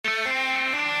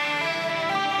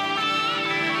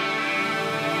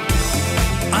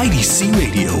IDC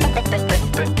Radio. 106.2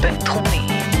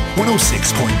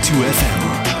 FM.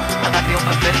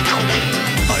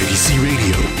 IDC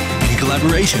Radio, in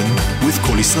collaboration with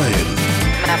כל ישראל.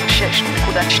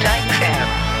 106.2 FM.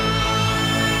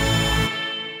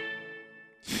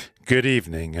 Good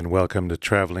evening and welcome to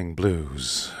Traveling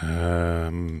Blues.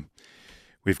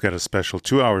 We've got a special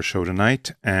 2-hour show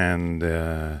tonight, and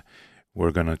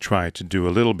we're going to try to do a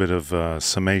little bit of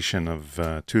summation of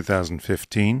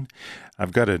 2015.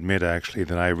 I've got to admit, actually,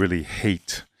 that I really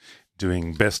hate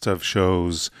doing best of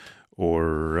shows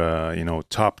or,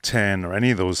 top 10 or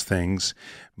any of those things,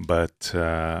 but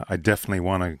I definitely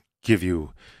want to give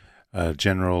you a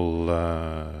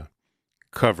general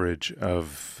coverage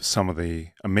of some of the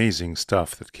amazing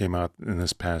stuff that came out in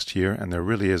this past year, and there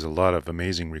really is a lot of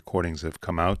amazing recordings that have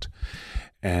come out.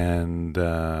 And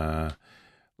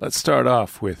let's start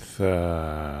off with,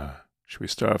 should we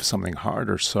start off with something hard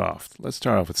or soft? Let's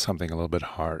start off with something a little bit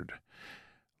hard.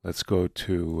 Let's go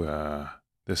to,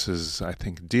 this is, I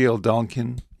think, D.L.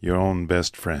 Duncan, Your Own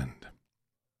Best Friend.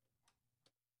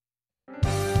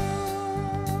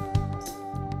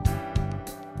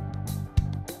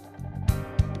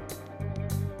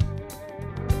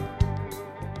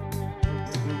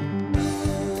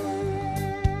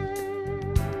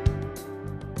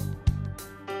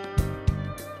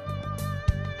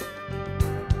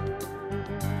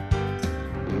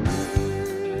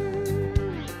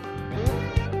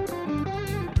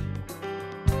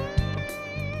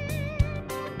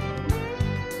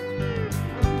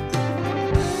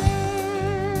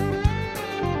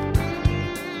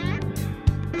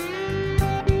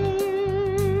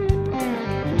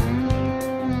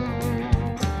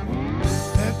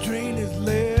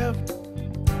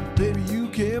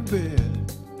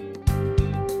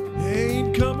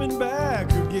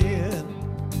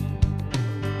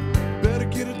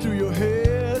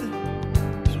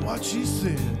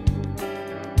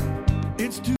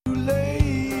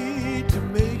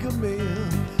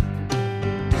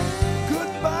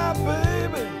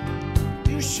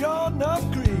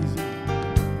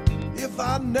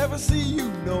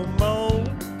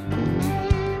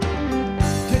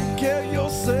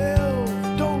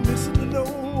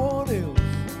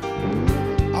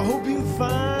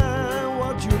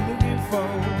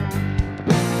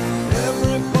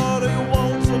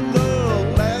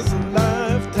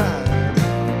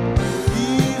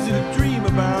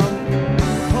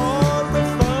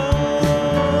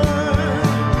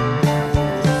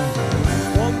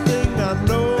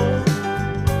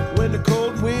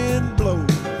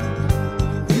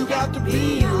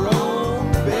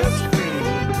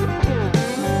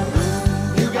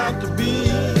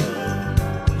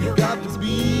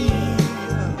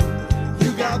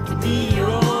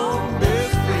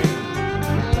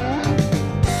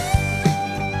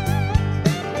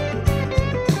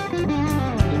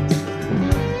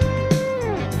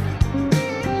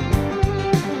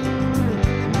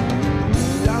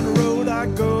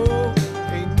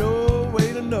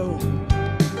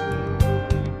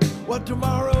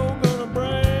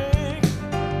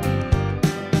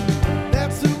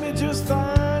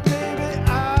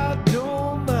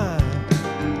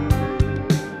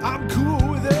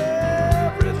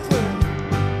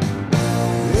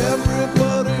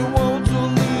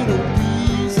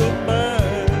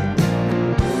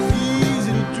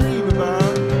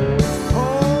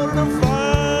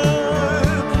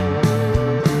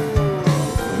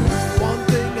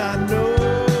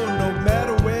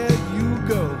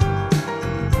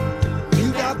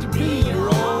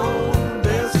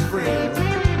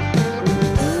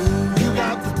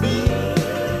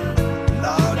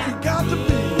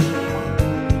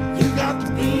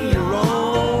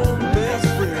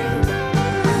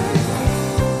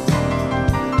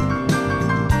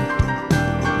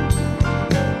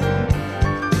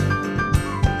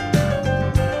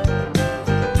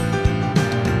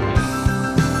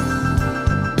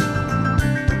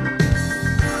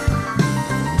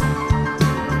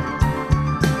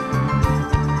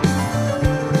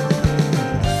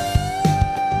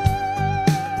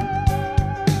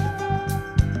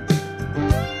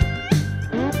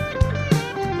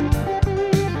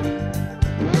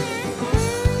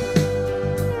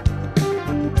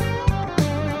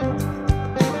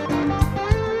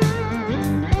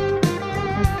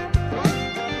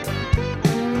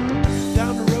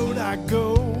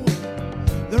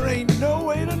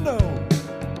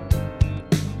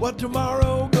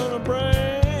 Tomorrow gonna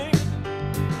bring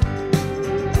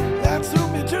that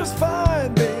suit me just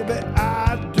fine, baby.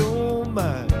 I don't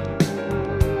mind.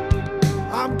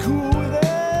 I'm cool with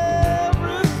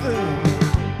everything.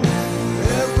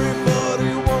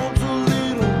 Everybody wants a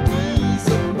little piece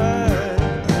of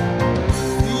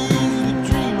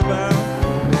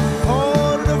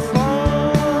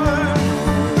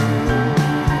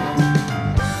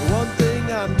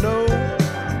I know,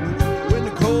 when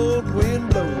the cold wind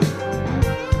blows,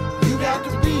 you got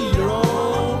to be your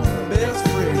own best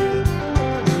friend.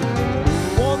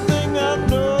 One thing I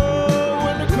know,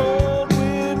 when the cold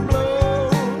wind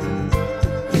blows,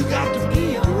 you got to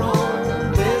be your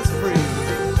own best friend.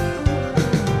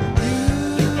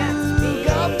 You got to be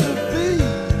your own best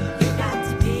friend.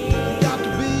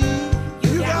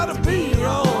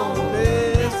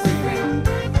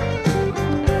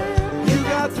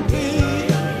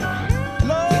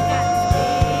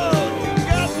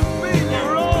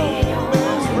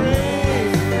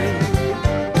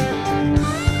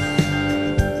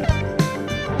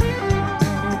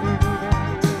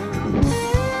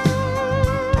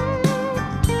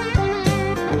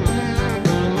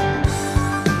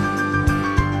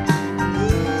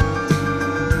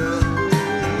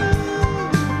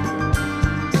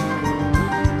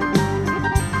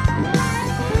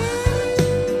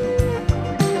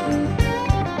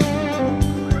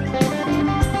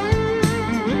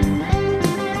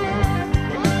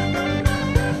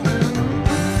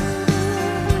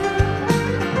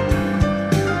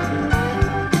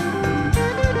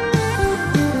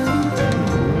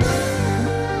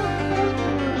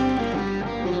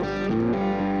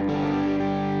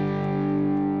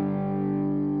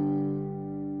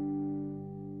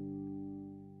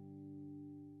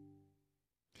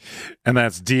 And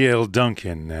that's D.L.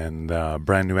 Duncan and a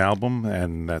brand new album,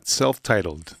 and that's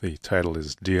self-titled. The title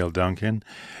is D.L. Duncan,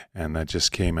 and that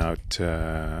just came out,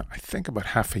 I think, about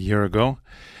half a year ago.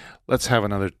 Let's have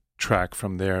another track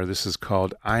from there. This is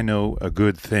called I Know a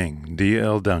Good Thing,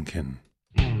 D.L. Duncan.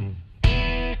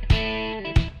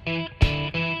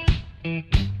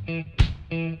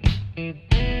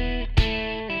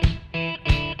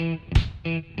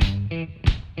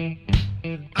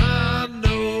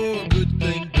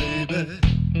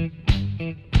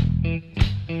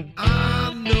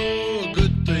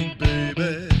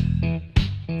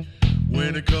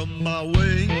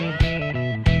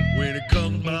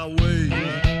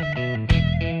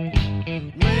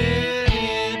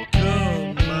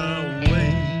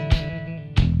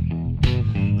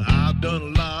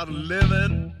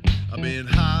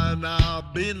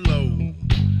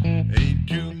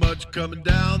 Coming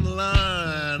down the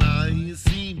line I ain't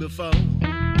seen before.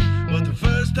 But the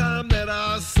first time that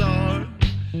I saw her,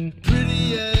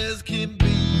 pretty as can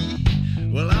be,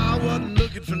 well, I wasn't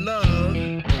looking for love.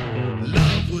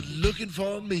 Love was looking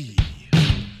for me.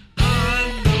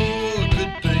 I know a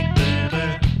good thing, baby.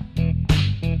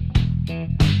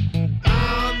 I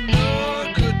know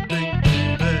a good thing,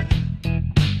 baby.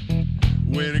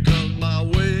 When it comes my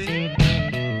way,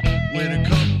 when it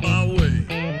comes my way.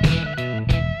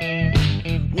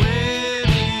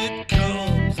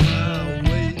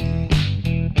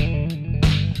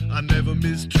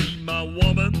 Mistreat my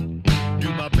woman, do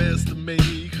my best to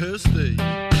make her stay.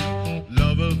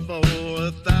 Love her for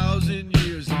 1,000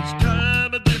 years, each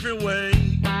time a different way.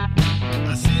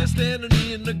 I see her standing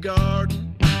in the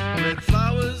garden, red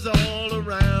flowers all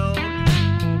around,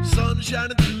 sun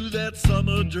shining through that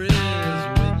summer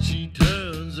dress when she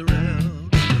turns around.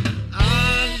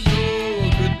 I know a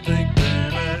good thing,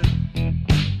 baby.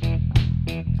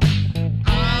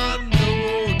 I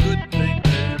know a good thing,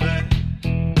 baby.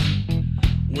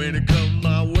 When it comes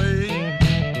my way,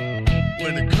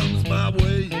 when it comes my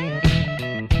way,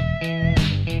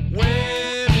 when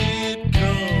it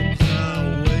comes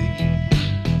my way.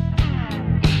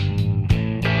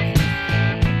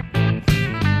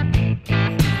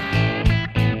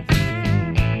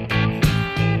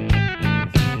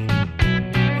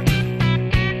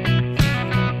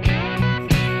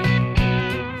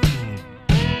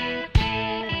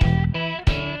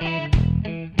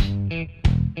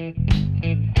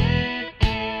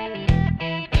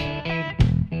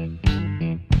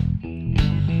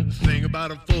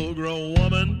 About a full-grown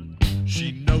woman,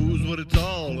 she knows what it's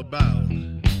all about.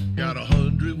 Got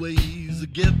 100 ways to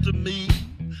get to me,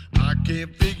 I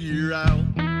can't figure out.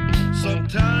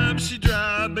 Sometimes she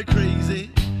drives me crazy,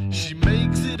 she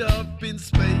makes it up in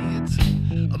spades.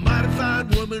 A mighty fine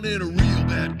woman and a real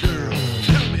bad girl,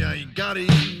 tell me I ain't got it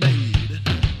made.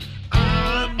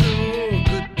 I know a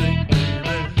good thing,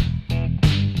 baby.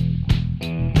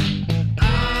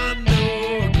 I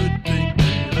know a good thing,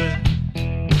 baby.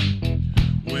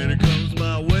 When it comes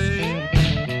my way,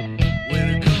 when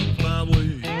it comes my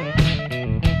way,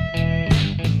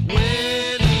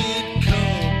 when it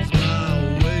comes my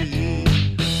way,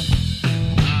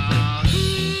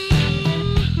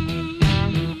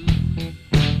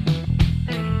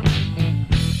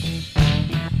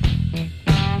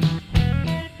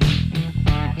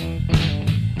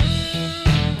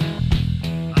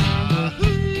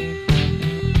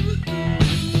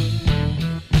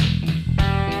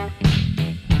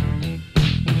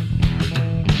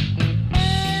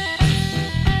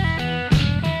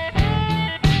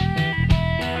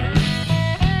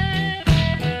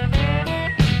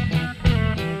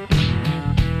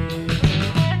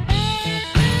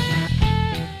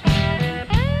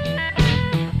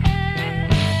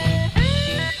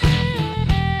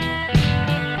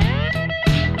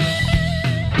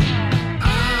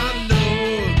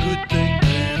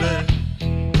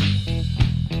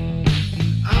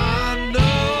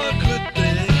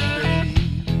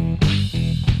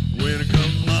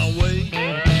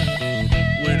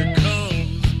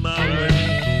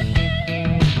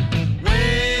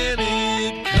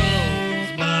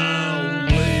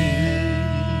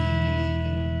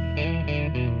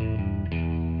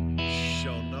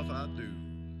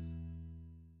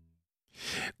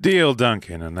 Deal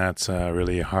Duncan, and that's a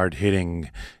really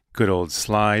hard-hitting, good old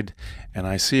slide. And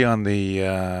I see on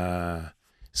the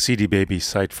CD Baby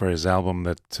site for his album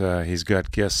that he's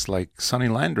got guests like Sonny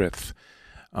Landreth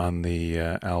on the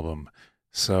album.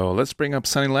 So let's bring up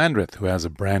Sonny Landreth, who has a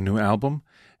brand new album,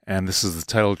 and this is the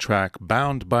title track,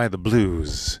 Bound by the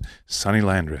Blues, Sonny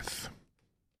Landreth.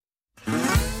 You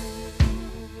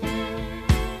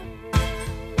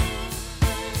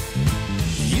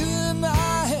and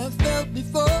I have felt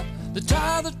before the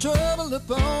tide of trouble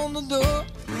upon the door.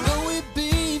 Though we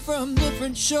be from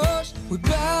different shores, we're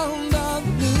bound by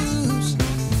the blues.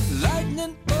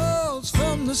 Lightning bolts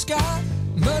from the sky,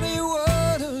 muddy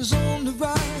waters on the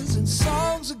rise, and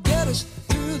songs that get us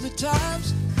through the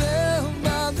times, bound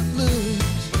by the blues.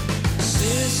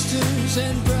 Sisters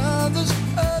and brothers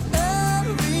of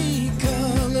every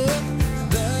color,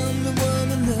 bound to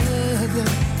one another,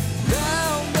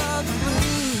 bound by the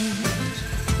blues.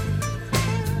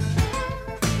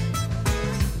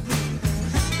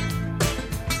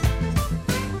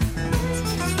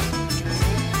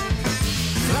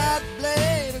 Flat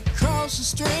blade across the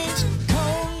strings,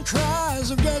 cone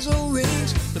cries, a guzzle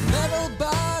rings, the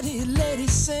metal-bodied lady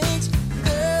sings,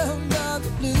 bound by the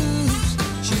blues.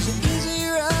 She's an easy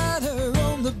rider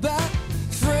on the back,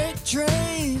 freight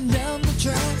train down the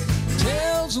track,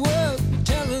 tells what we're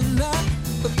telling that,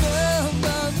 but bound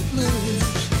by the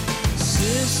blues.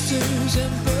 Sisters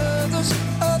and brothers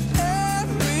of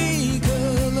every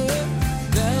color,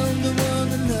 bound to one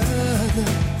another,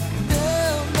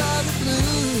 bound by the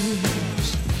blues.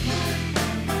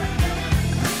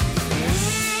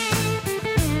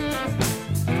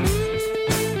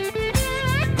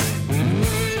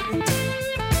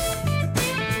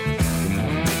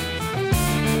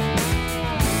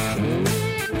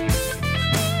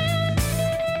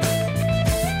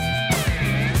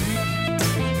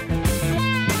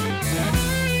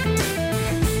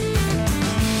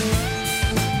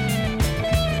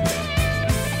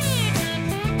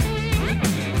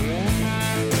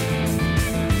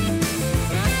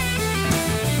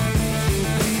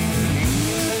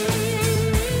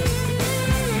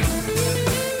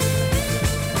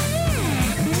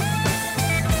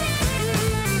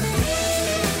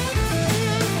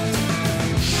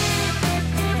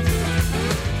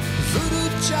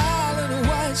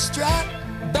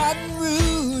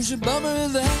 A bummer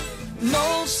that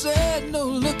no said, no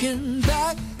looking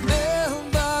back,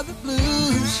 bound by the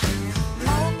blues.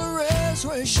 On the rest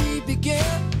where she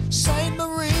began, Saint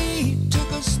Marie took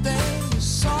a stand. A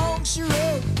song she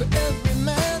wrote for every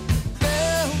man,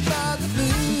 bound by the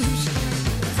blues.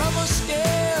 From a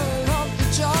scale off the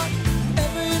chart,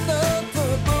 every note for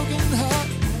a broken heart,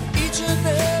 each and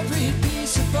every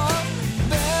piece of art,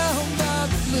 bound by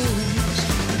the blues.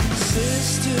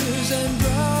 Sisters and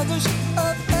brothers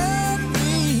of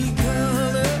every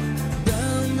color,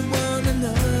 bound to one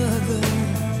another.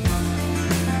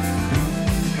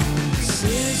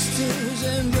 Sisters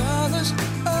and brothers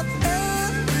of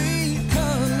every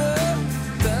color,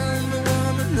 bound to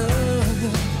one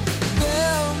another,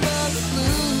 bound by the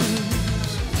blues.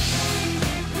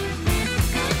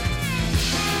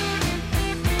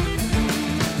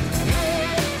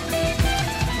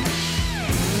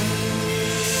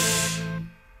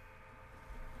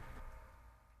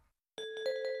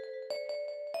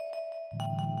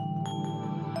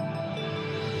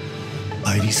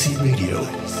 IDC Radio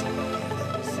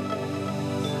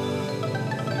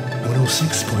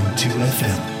 106.2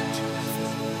 FM.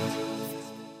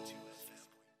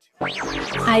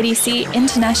 IDC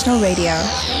International Radio.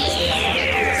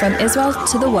 From Israel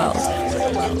to the world.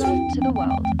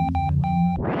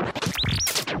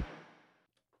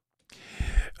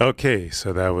 Okay,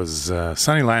 so that was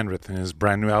Sonny Landreth and his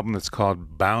brand new album that's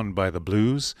called Bound by the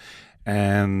Blues.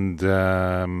 And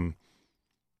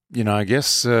I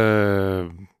guess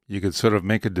you could sort of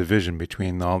make a division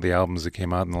between all the albums that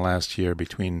came out in the last year,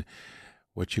 between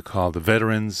what you call the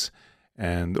veterans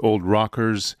and old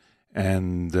rockers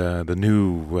and the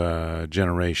new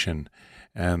generation.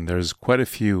 And there's quite a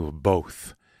few of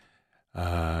both.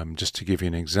 Just to give you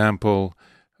an example,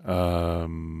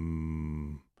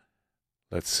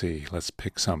 let's see, let's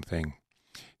pick something.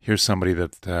 Here's somebody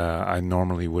that I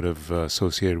normally would have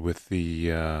associated with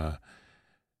the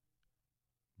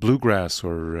bluegrass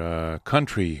or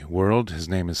country world. His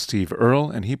name is Steve Earle,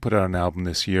 and he put out an album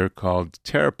this year called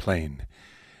Terraplane.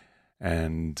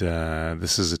 And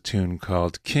this is a tune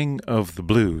called King of the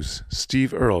Blues,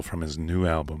 Steve Earle from his new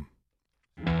album.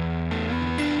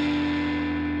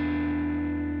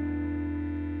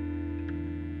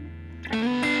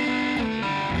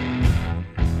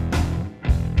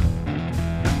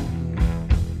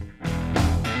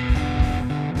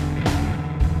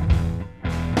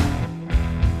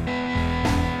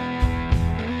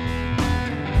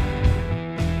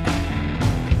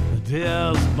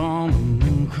 There's a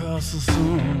bomb across the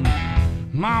sun.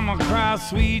 Mama cried,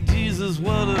 sweet Jesus,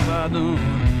 what have I done?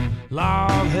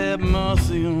 Lord, have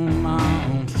mercy on my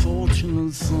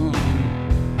unfortunate son.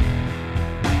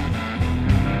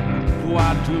 Before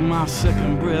I drew my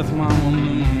second breath, Mama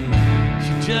knew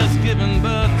she just given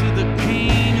birth to the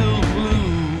king of blues.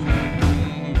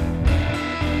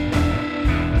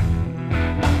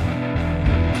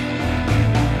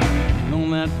 And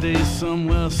on that day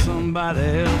somewhere somebody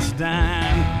else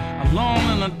died,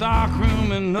 alone in a dark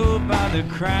room and nobody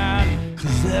cried,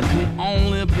 'cause there can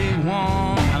only be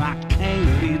one and I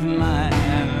can't be denied.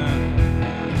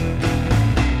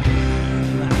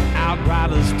 The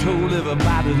outriders told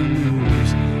everybody the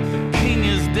news. The king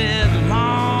is dead,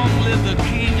 long live the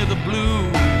king of the blues.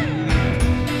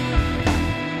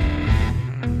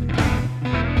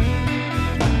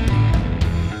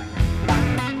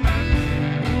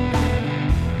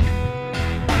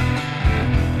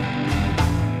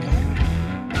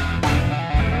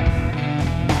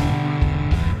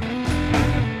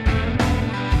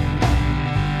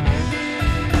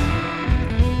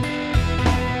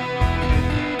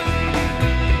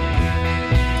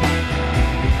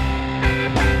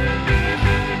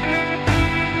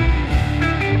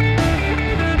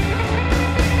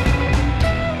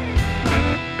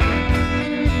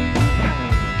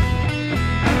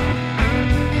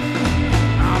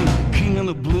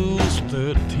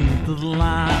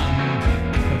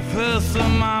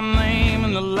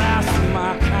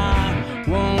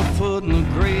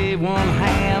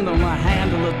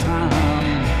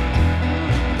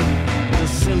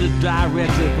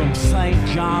 Directly from St.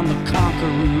 John the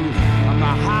Conqueror, I'm the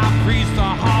high priest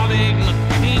of heartache and the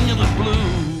king of the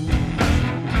blues.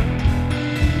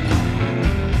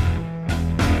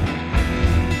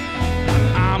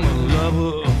 I'm a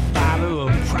lover, a fighter,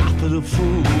 a prophet, a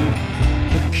fool.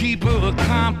 The keeper of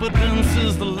confidence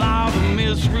is the law of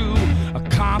misrule. A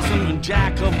constant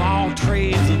jack of all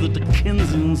trades of the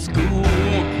Dickensian school.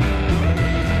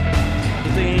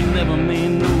 But they ain't never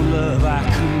made no love I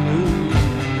could lose.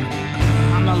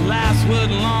 I'm the last word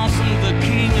lonesome, the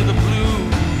king of the blues.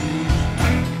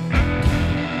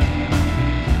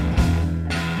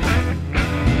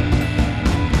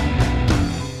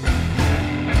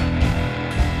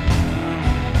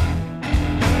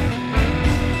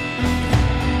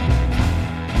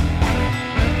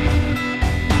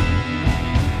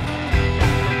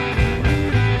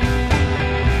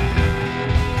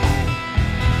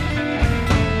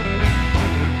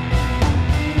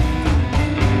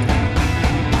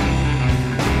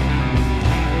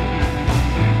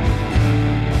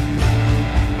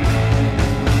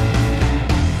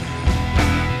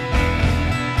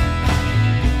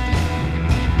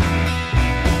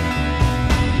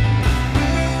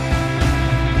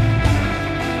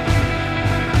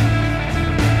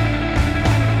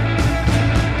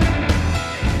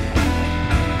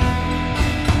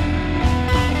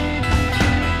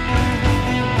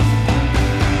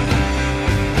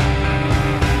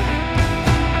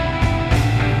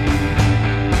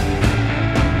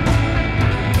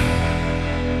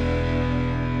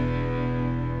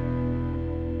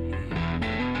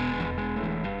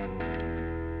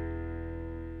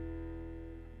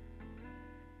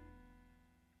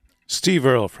 Steve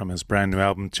Earle from his brand new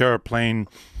album Terraplane,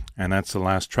 and that's the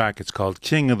last track. It's called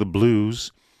King of the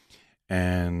Blues,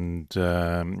 and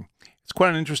it's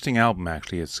quite an interesting album,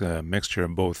 actually. It's a mixture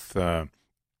of both. I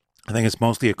think it's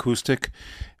mostly acoustic,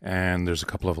 and there's a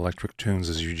couple of electric tunes,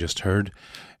 as you just heard,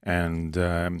 and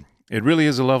it really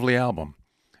is a lovely album.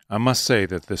 I must say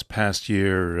that this past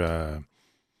year,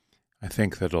 I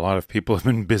think that a lot of people have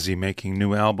been busy making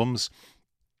new albums,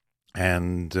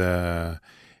 and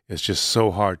it's just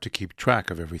so hard to keep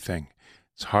track of everything.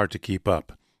 It's hard to keep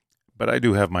up. But I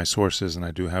do have my sources, and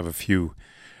I do have a few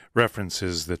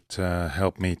references that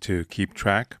help me to keep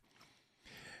track.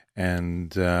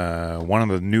 And one of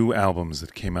the new albums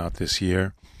that came out this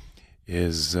year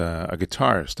is a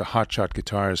guitarist, a hotshot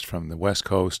guitarist from the West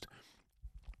Coast.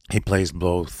 He plays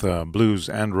both blues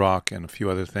and rock and a few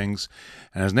other things.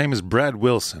 And his name is Brad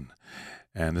Wilson.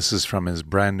 And this is from his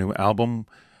brand new album.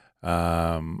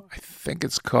 I think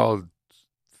it's called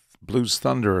Blues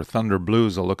Thunder or Thunder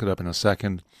Blues. I'll look it up in a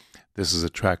second. This is a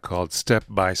track called Step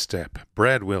by Step.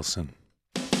 Brad Wilson.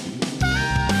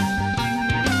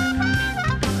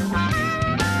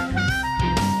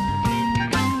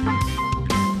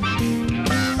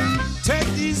 Take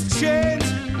these chains,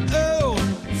 oh,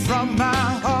 from my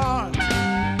heart.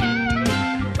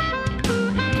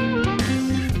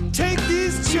 Take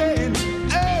these chains,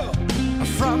 oh,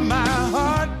 from my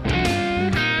heart.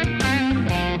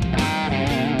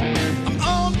 I'm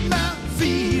on my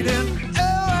feet and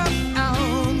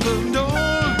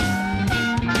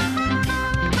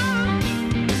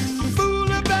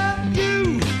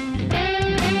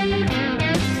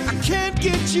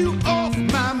off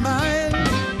my mind.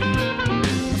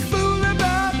 A fool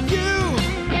about you.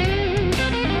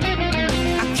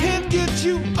 I can't get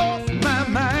you off my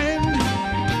mind.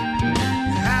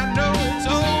 I know it's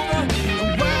over,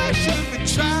 and why should we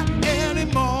try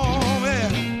anymore?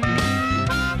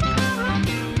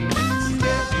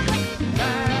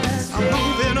 I'm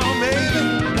moving on, baby.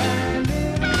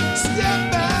 Step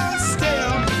by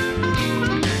step,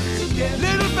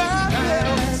 little by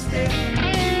little,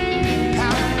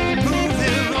 I'm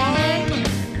moving on.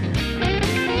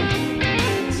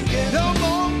 No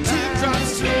more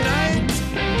teardrops tonight.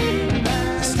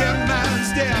 Step by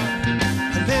step,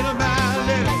 little by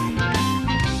little.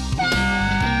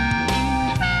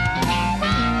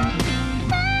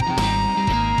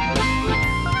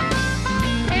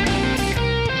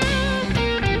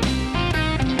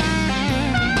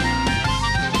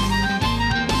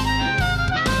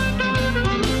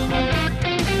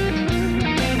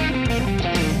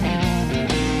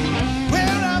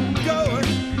 Where I'm going,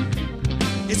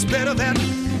 it's better than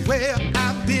where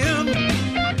I've been.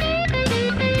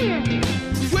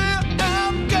 Where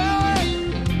I'm going,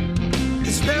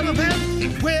 it's better than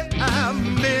where I've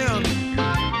been.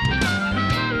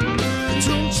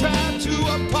 Don't try to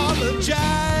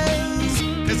apologize,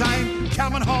 'cause I ain't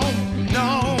coming home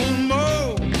no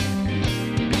more.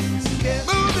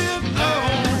 Moving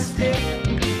on,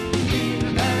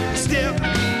 step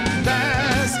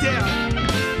by step.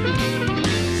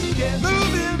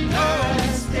 Moving on,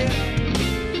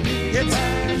 it's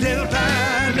little by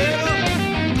little.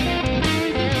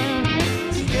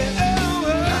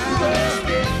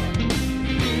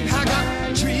 I got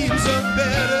dreams of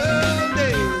better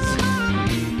days.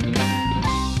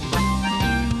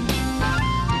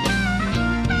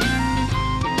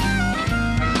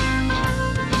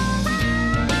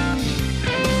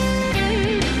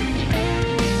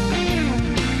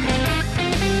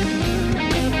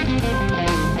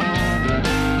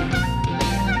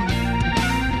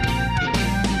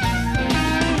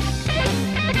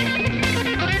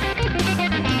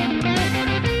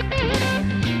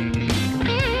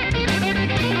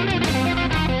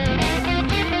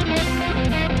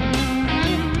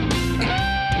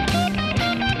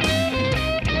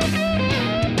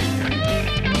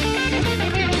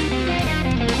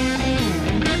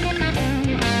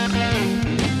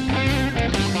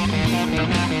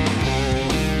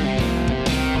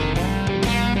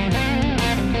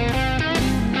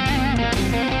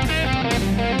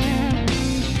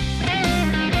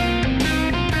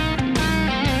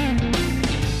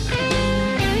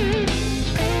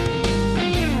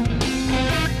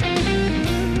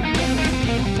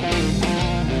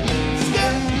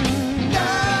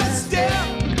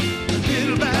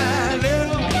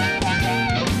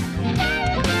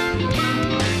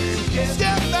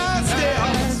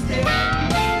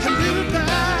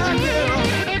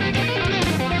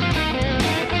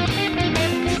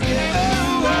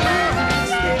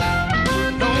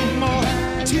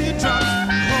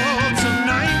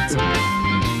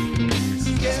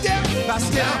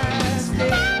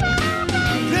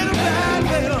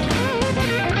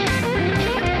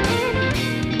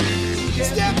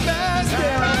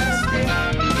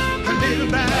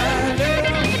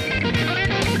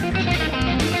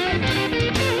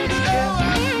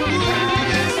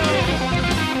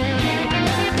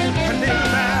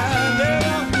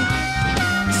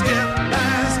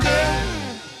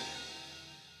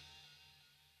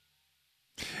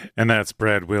 And that's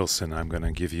Brad Wilson. I'm going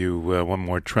to give you one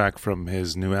more track from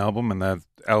his new album, and that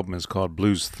album is called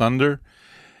Blues Thunder.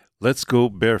 Let's go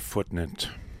barefootin' it.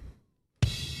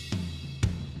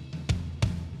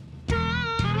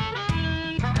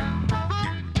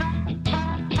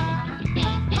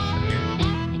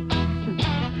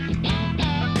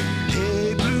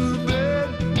 Hey, bluebird.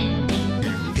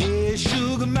 Hey,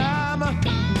 sugar mama.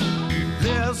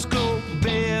 Let's go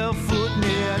barefootin'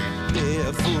 it,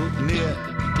 barefootin' it,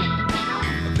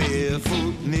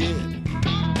 barefootin' it.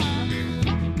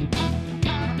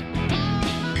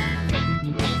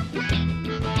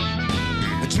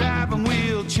 A driving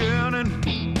wheel churning,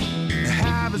 the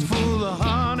hive is full of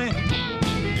honey.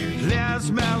 Let's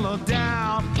mellow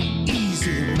down,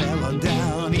 easy, mellow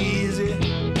down, easy.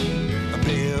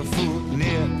 Barefootin'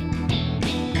 it.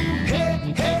 Hey,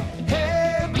 hey,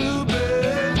 hey,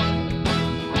 bluebird.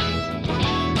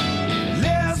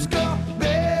 Let's go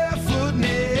barefootin'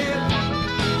 it.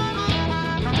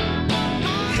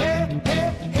 Hey, hey,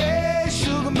 hey,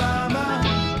 sugar mama.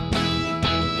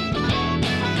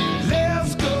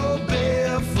 Let's go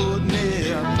barefootin'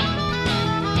 it.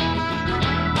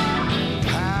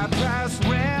 High price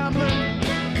rambling.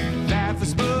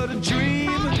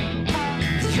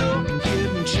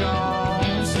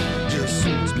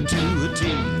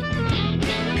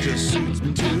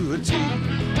 to a T.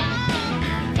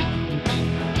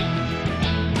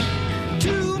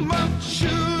 Too much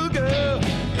sugar,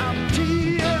 I'm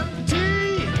TNT.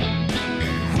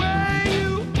 Where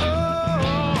you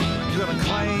are, you got a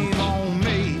claim on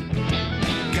me.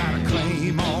 Got a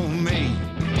claim on me.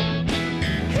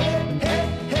 Hey, hey,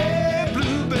 hey,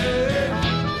 bluebird.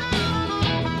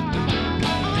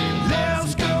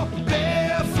 Let's go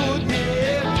barefoot,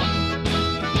 yeah.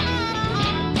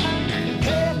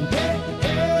 Hey, hey,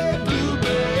 hey,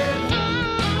 bluebird.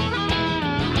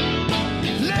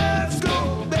 Let's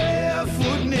go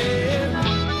barefoot, yeah.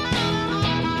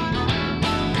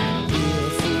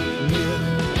 Barefoot, yeah.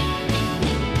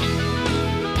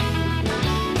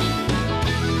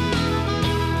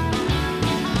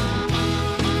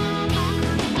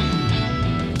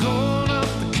 Going up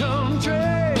the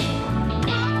country,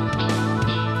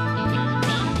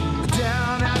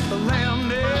 down at the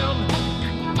Landreth,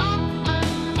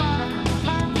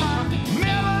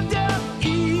 mellow down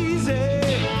easy,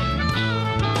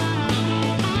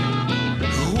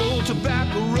 old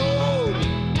tobacco road,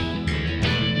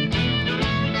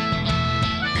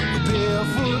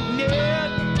 barefoot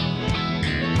net,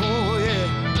 oh yeah.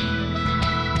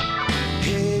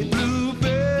 Hey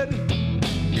bluebird,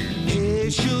 hey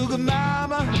sugar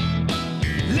mama,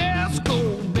 let's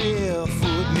go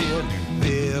barefoot net,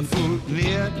 barefoot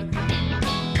net.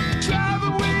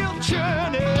 Driving wheel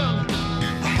churning,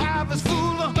 the harvest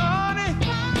full of honey.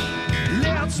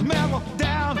 Let's mellow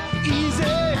down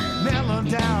easy, mellow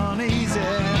down easy.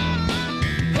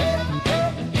 Hey,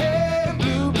 hey, hey,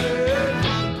 bluebird.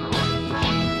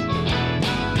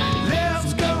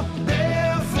 Let's go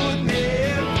barefoot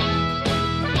net.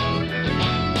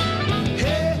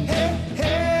 Hey, hey,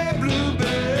 hey,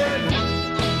 bluebird.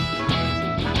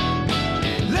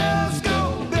 Let's go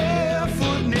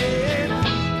barefoot net.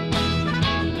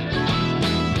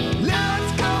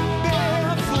 Let's go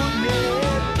barefoot net.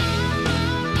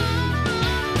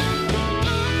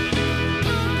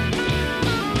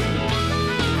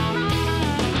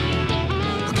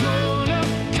 Going up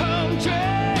country,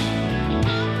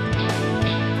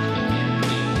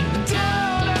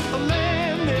 down at the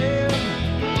Landreth,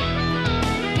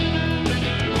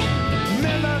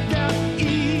 mellow down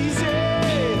easy.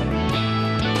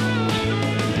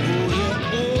 Oh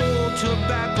yeah, old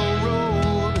tobacco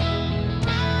road,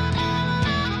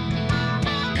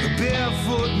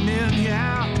 barefoot men,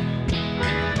 yeah.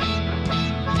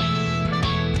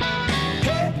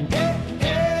 Hey, hey,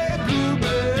 hey,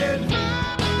 bluebird.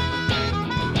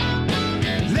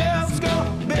 Let's go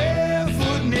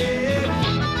barefoot net.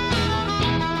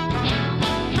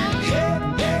 Hey,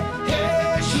 hey,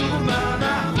 hey, sugar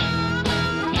mama.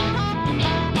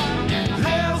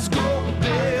 Let's go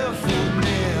barefoot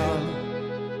net.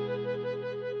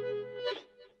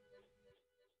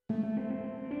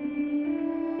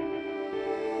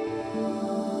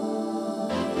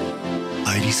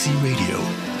 IDC Radio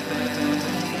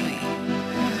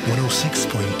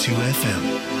 106.2 FM.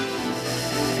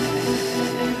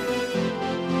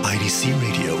 IDC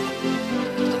Radio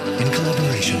in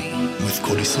collaboration with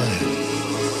Code Israel.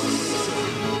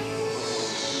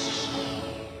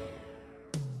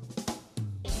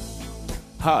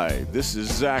 Hi, this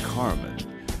is Zach Harmon,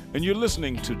 and you're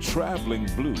listening to Traveling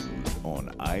Blues on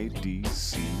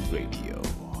IDC Radio,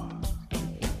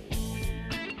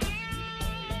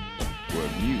 where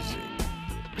music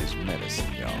is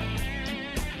medicine, y'all.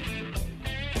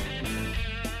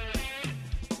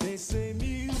 They say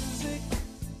music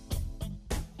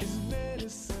is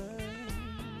medicine.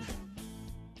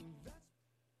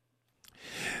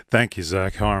 Thank you,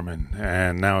 Zach Harmon.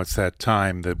 And now it's that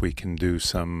time that we can do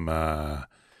some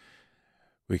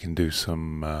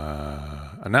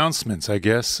announcements, I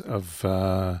guess, of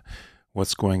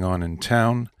what's going on in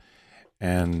town.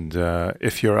 And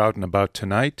if you're out and about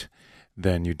tonight,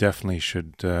 then you definitely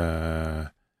should go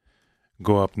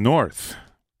up north.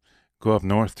 Go up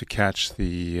north to catch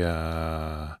the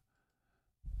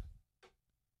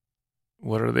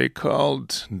what are they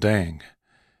called? Dang.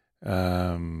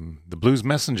 The Blues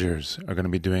Messengers are going to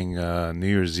be doing a New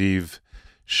Year's Eve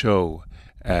show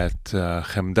at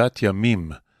Chemdat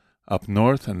Yamim up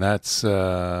north, and that's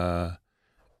I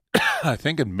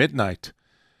think at midnight.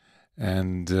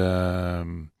 And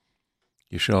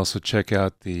you should also check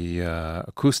out the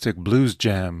acoustic blues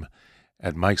jam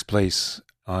at Mike's Place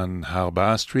on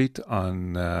Harba Street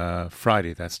on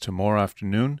Friday. That's tomorrow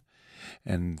afternoon,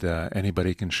 and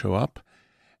anybody can show up.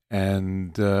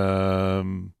 And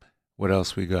what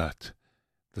else we got?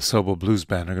 The Sobo Blues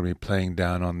Band are going to be playing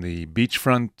down on the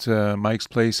beachfront Mike's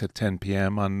Place at 10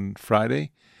 p.m. on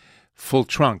Friday. Full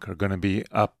Trunk are going to be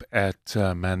up at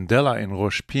Mandela in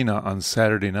Rosh Pina on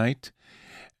Saturday night.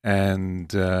 And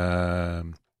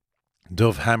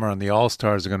Dove Hammer and the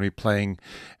All-Stars are going to be playing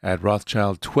at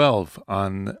Rothschild 12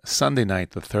 on Sunday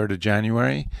night, the 3rd of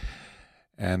January.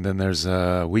 And then there's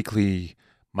a weekly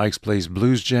Mike's Plays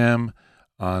Blues Jam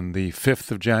on the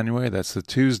 5th of January. That's the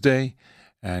Tuesday.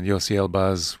 And Yossi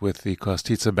Elbaz with the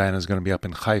Kostitsa Band is going to be up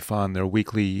in Haifa on their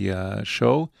weekly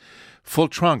show. Full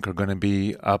Trunk are going to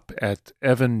be up at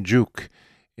Evan Juk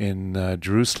in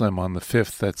Jerusalem on the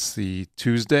 5th. That's the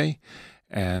Tuesday.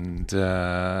 And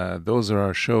those are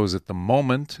our shows at the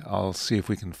moment. I'll see if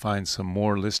we can find some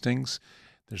more listings.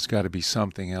 There's got to be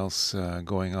something else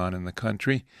going on in the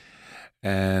country.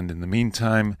 And in the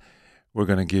meantime, we're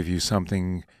going to give you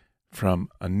something from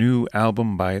a new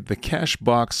album by the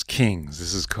Cashbox Kings.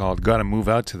 This is called Gotta Move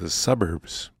Out to the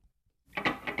Suburbs.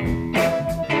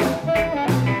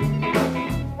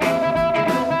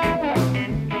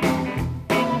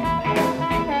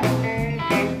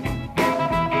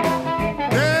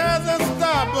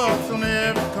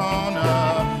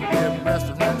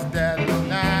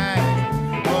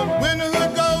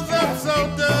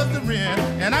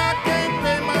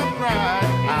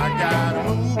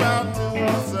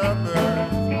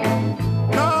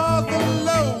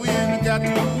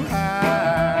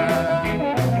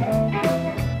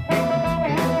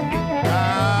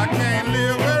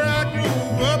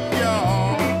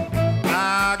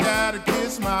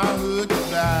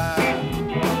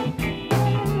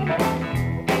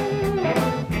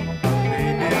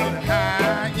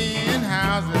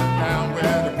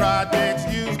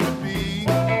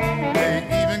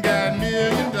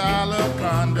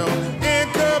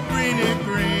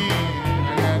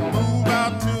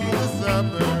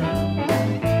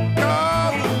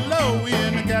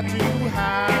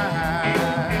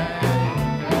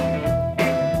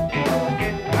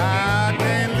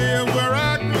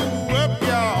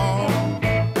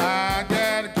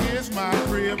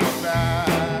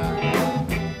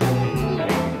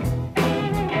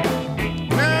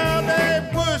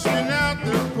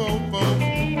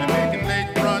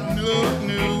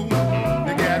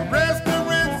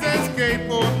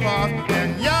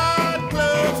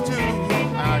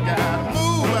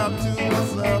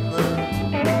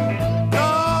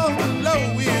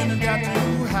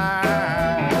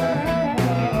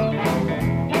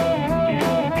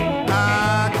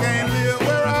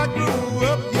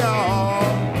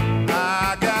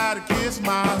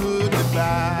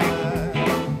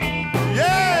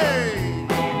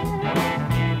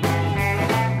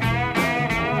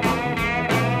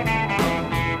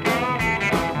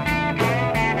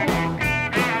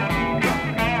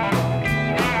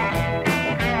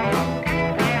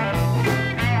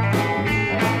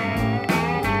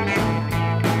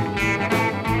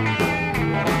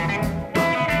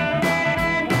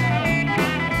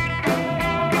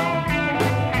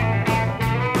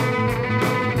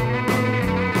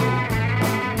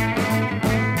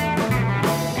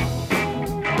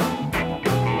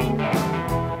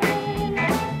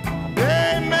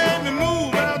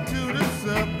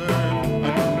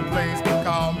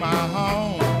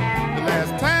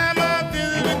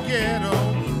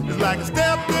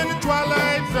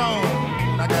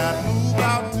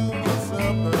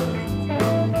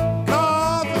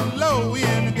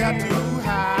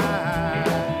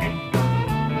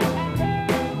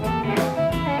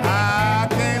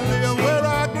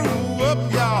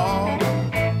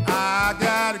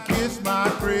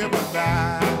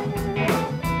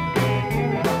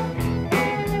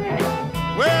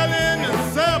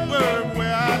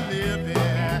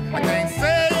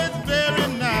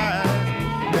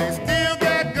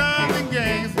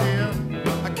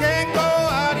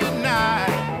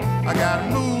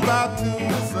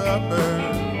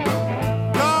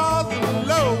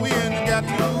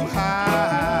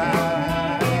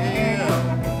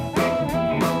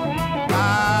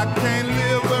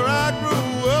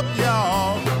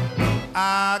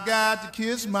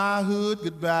 Kiss my hood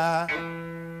goodbye.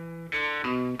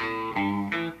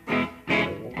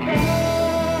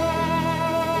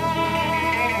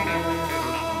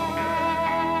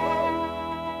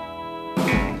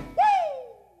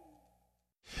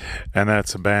 And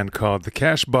that's a band called the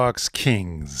Cashbox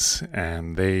Kings,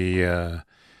 and they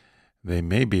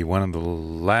may be one of the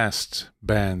last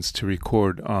bands to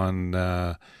record on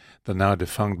the now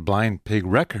defunct Blind Pig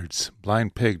Records.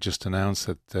 Blind Pig just announced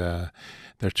that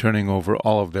they're turning over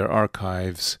all of their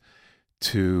archives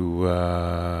to,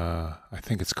 I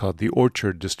think it's called the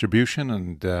Orchard Distribution,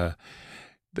 and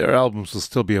their albums will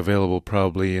still be available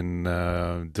probably in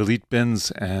delete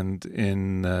bins and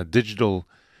in digital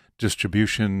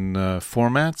distribution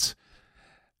formats.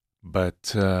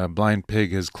 But Blind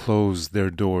Pig has closed their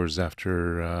doors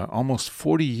after almost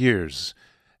 40 years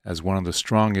as one of the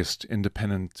strongest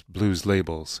independent blues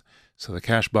labels. So the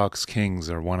Cashbox Kings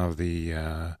are one of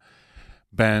the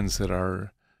bands that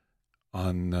are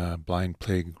on Blind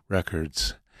Pig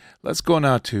Records. Let's go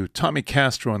now to Tommy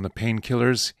Castro and the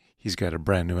Painkillers. He's got a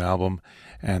brand new album,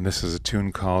 and this is a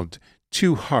tune called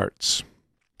Two Hearts.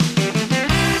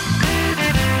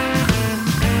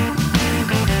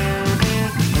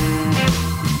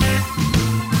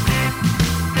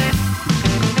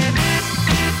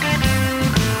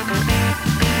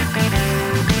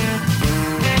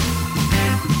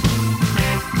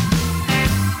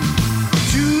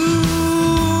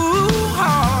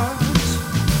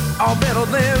 All better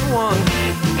than one.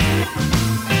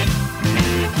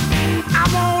 I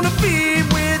wanna be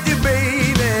with you,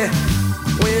 baby,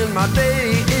 when my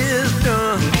day is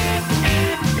done.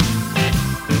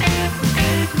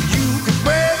 You could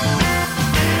break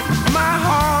my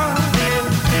heart,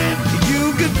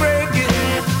 you could break it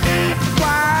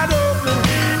wide open.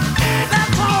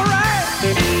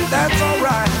 That's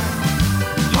alright.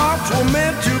 Hearts were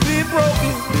meant to be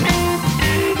broken.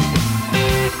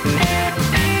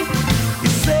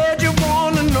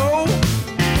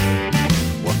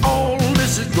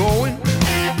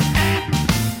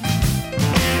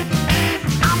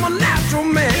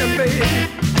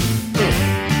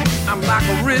 I'm like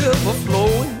a river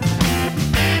flowing.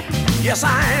 Yes,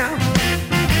 I am.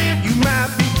 You might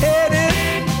be headed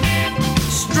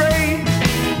straight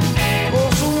for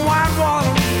some white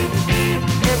water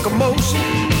and commotion.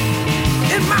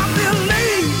 It might be a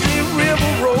lazy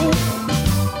river road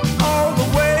all the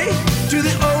way to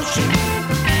the ocean.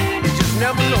 You just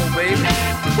never know, baby.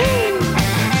 Woo!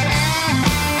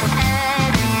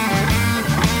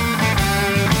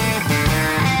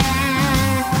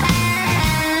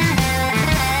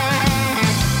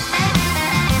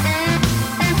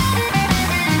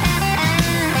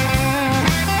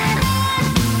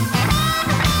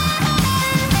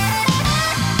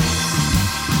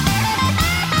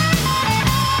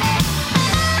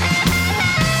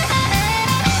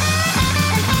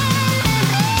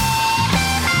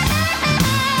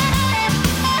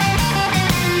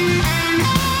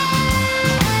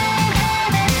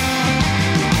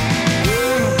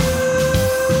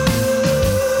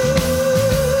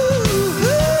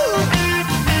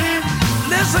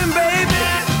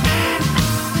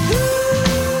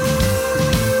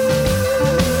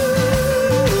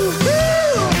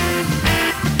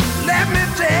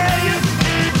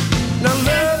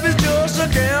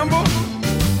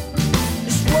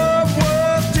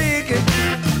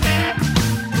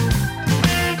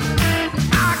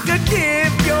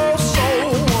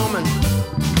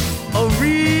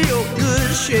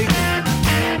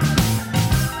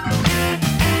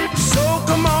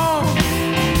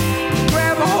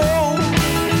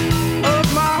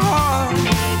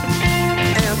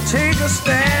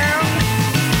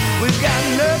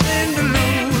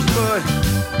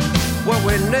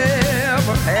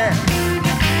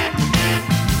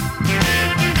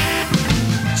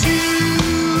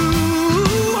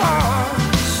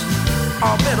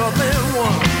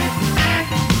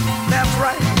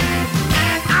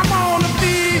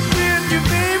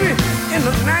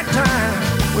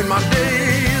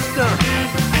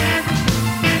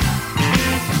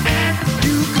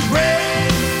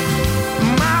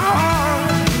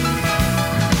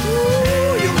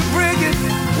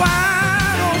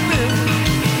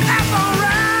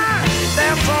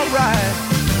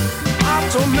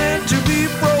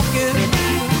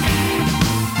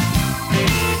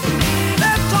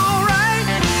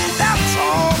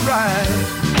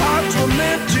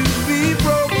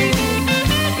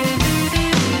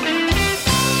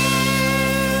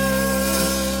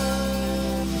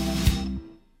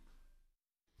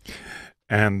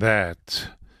 And that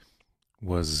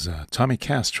was Tommy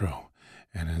Castro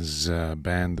and his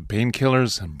band The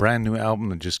Painkillers, a brand new album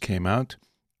that just came out.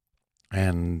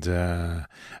 And I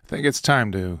think it's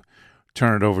time to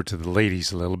turn it over to the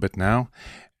ladies a little bit now.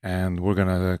 And we're going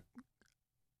to,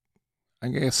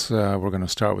 we're going to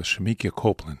start with Shmekia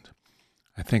Copeland.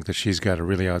 I think that she's got a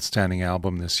really outstanding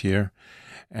album this year.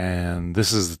 And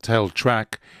this is the title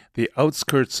track, The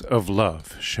Outskirts of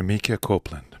Love, Shmekia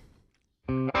Copeland.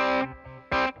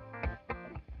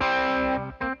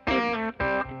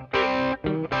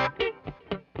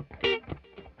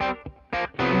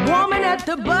 Woman at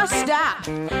the bus stop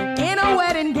in a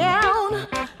wedding gown.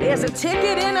 There's a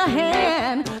ticket in her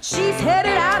hand. She's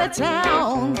headed out of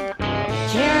town.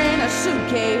 Carrying a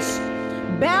suitcase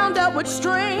bound up with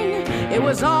string. It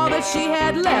was all that she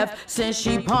had left since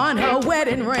she pawned her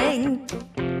wedding ring.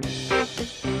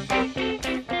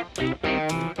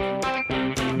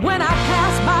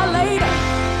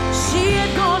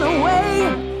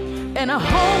 and a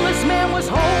homeless man was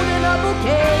holding a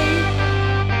bouquet.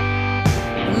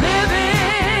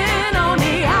 Living on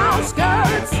the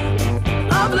outskirts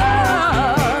of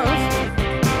love.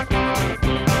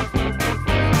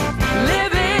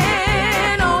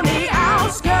 Living on the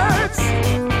outskirts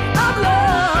of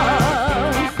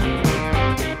love.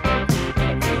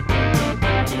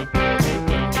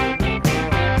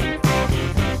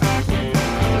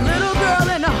 Little girl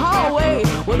in the hallway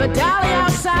with a dolly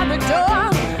outside the door.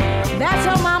 That's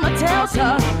her mama tells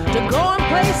her to go and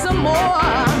play some more.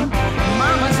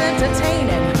 Mama's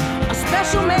entertaining a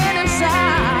special man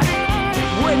inside.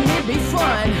 Wouldn't it be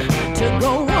fun to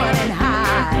go run and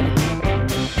hide?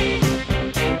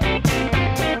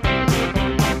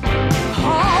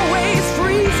 Hallways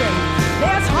freezing,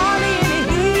 there's hardly any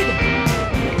heat.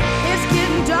 It's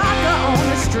getting darker on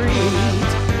the street.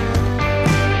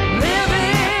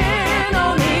 Living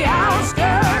on the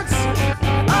outskirts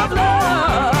of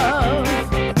love.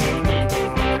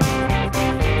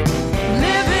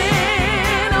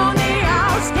 Living on the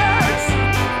outskirts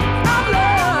of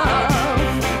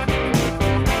love.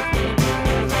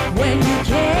 When you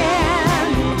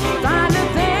can find the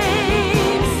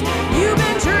things you've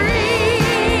been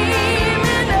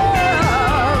dreaming of.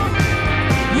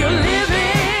 You're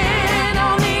living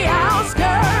on the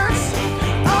outskirts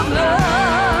of love.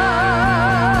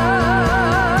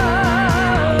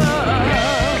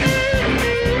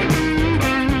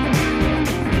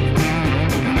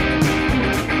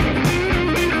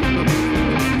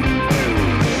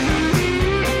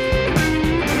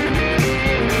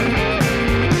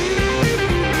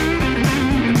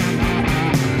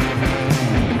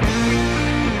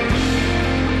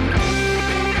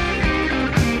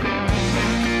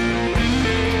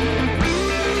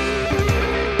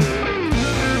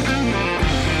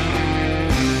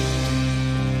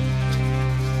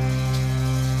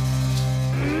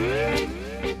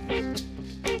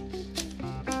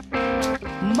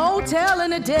 Motel in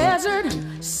the desert,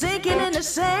 sinking in the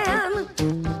sand.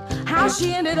 How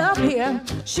she ended up here,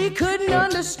 she couldn't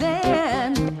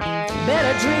understand.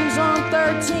 Better dreams on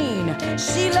 13,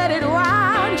 she let it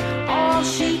ride. All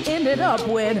she ended up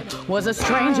with was a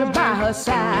stranger by her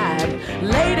side.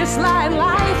 Latest lie in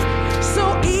life,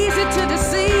 so easy to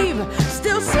deceive.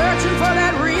 Still searching for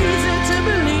that reason to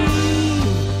believe.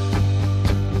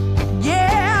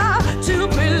 Yeah, to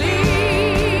believe.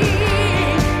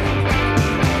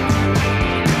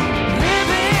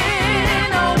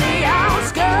 Living on the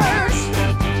outskirts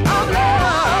of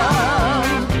love.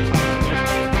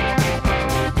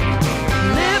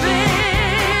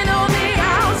 Living on the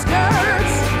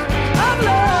outskirts of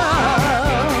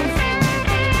love.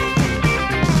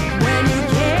 When you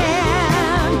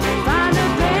can find the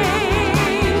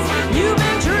things you've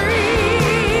been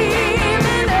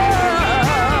dreaming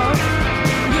of.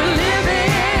 You're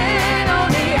living on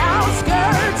the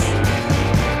outskirts.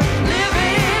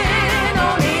 Living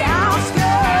on the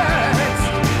outskirts.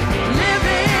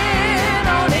 Living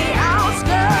on the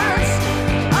outskirts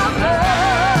of love.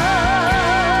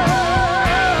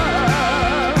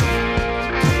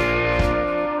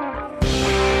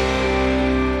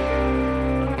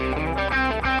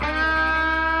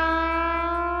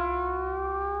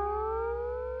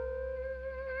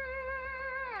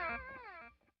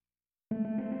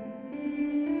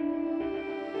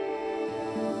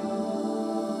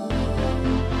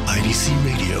 IDC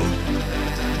Radio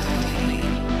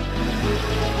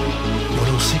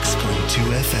 106.2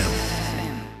 FM.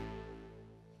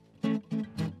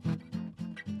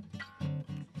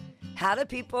 Howdy,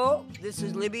 people. This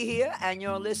is Libby here, and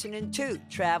you're listening to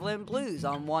Traveling Blues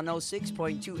on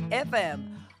 106.2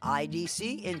 FM,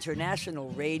 IDC International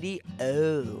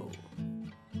Radio.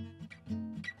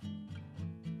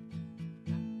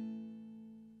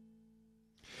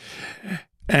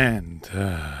 And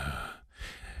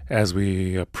as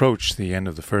we approach the end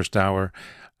of the first hour,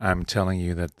 I'm telling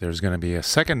you that there's going to be a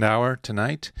second hour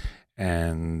tonight,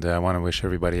 and I want to wish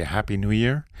everybody a Happy New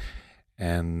Year.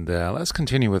 And let's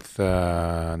continue with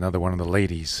another one of the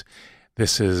ladies.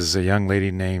 This is a young lady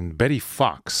named Betty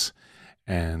Fox,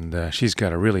 and she's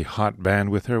got a really hot band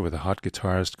with her, with a hot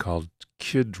guitarist called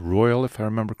Kid Royal, if I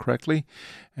remember correctly.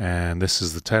 And this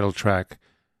is the title track,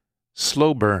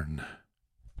 Slow Burn,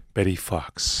 Betty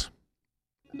Fox.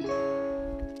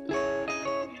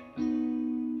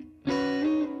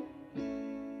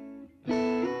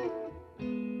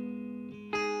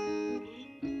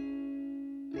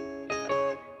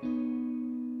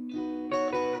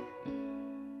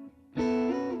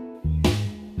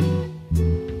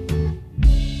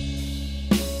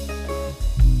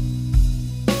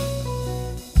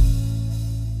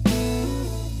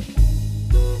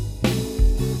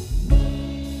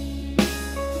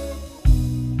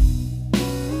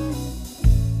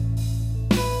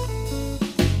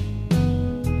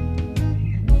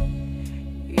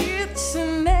 It's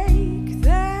an ache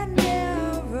that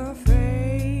never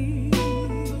fades.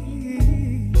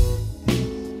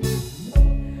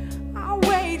 I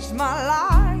waged my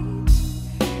life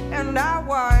and I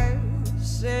was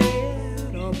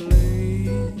set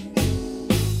ablaze.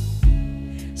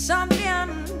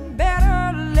 Something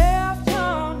better left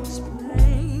unexplained.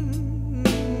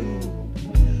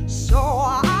 So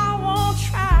I won't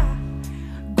try,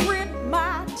 grit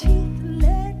my teeth,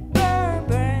 let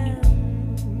bourbon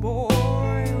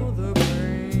boil the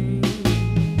brain.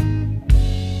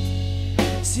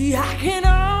 See, I can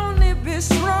only be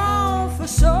strong for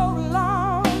so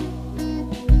long.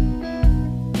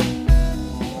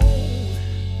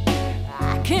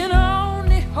 I can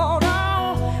only hold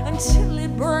on until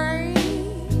it breaks.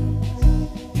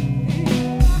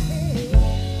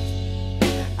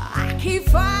 I keep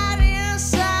fighting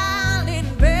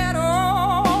silent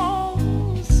battles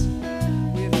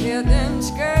with hidden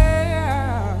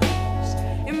scars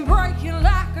and breaking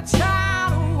like a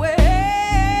tidal wave.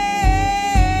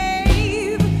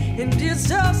 And it's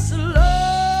a slow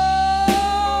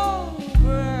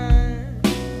burn,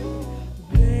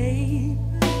 babe.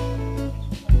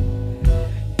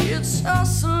 It's a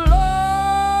slow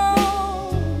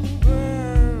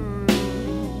burn,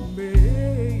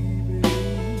 baby.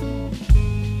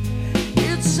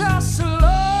 It's a slow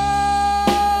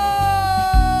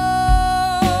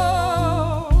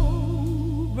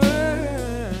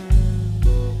burn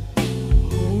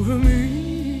over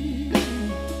me,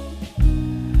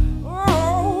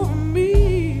 over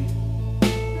me,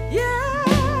 yeah.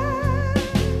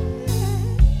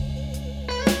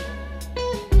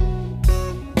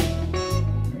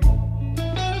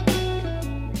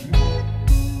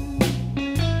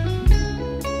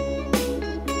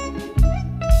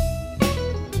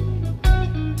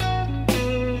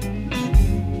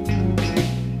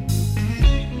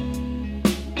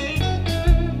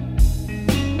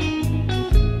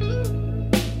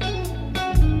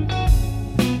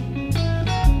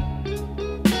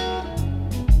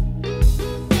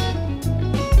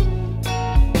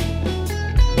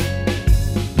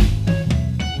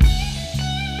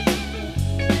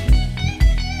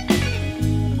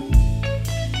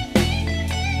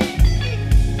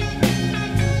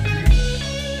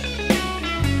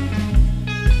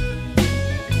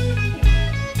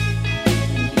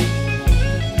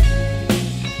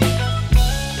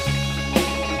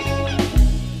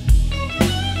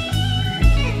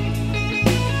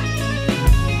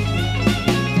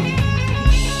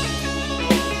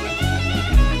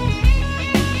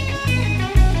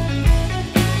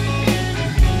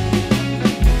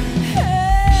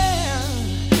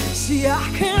 See, I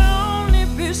can only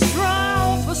be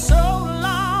strong for so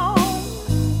long,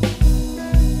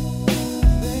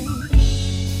 babe.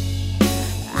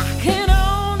 I can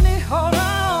only hold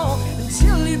on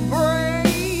until it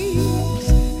breaks.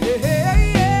 Yeah,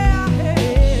 yeah,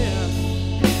 yeah.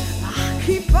 I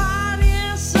keep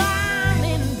fighting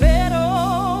silent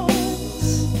battles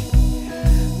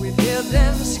with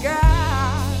hidden skies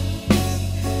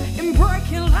and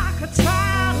breaking like a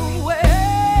tidal wave.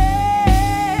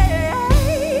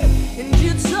 And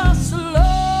it's a slow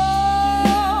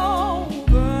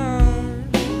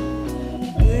burn,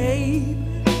 babe.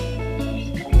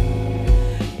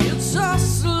 It's a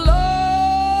slow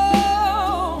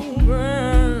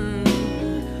burn,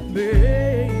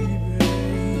 baby.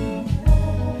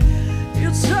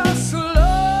 It's a slow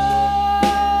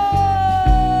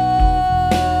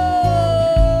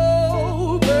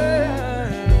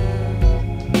burn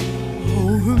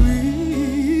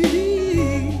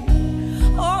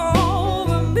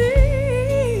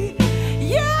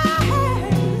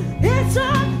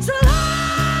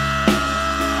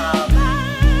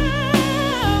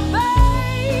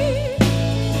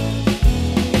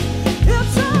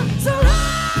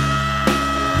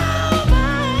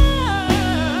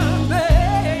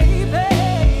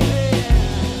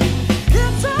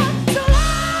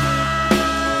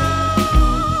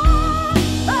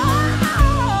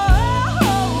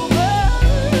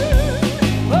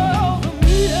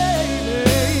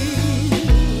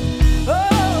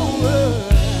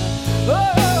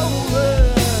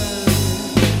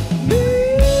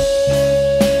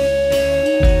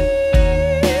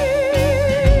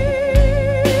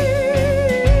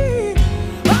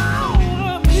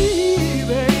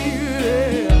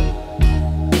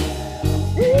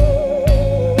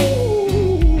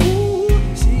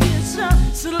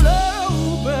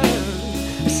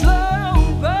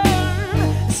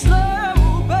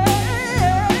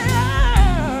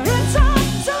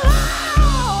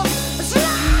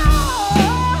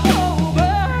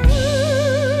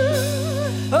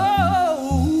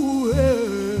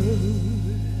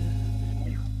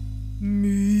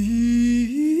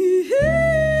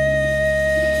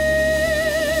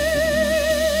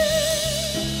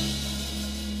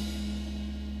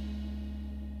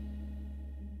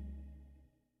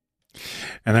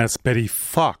And that's Betty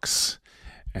Fox.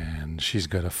 And she's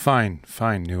got a fine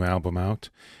new album out.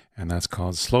 And that's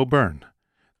called Slow Burn.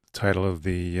 The title of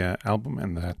the album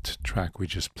and that track we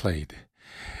just played.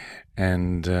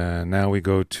 And now we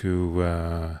go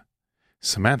to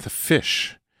Samatha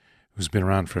Fish, who's been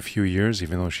around for a few years,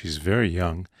 even though she's very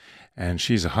young. And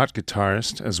she's a hot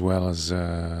guitarist as well as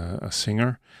a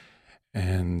singer.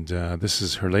 And this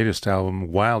is her latest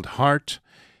album, Wild Heart.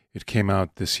 It came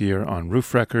out this year on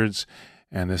Roof Records.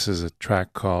 And this is a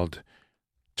track called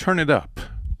Turn It Up.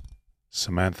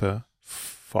 Samatha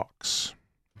Fox.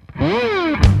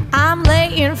 I'm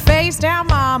laying face down,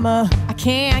 mama, I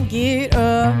can't get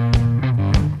up.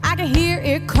 I can hear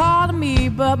it calling me,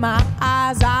 but my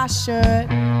eyes are shut.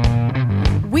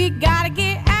 We gotta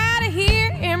get out of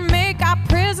here and make our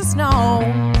presence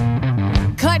known.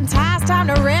 Cutting ties, time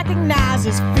to recognize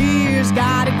this fear's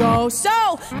gotta go.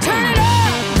 So, turn it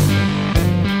up!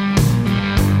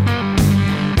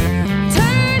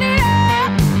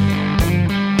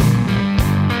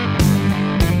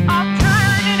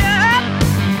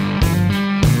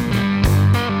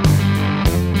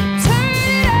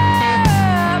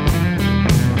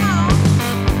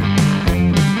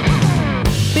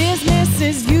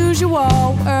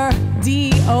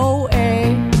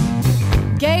 DOA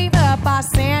gave up our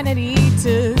sanity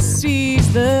to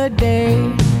seize the day.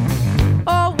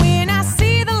 Oh, when I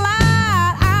see the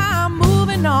light, I'm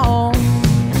moving on.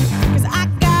 'Cause I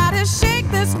gotta shake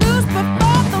this loose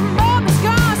before the moment's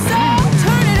gone. So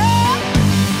turn it up.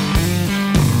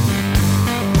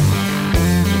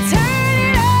 Turn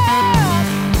it up.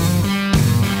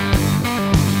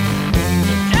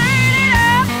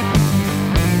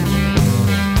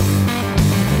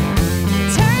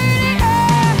 Turn it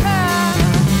up.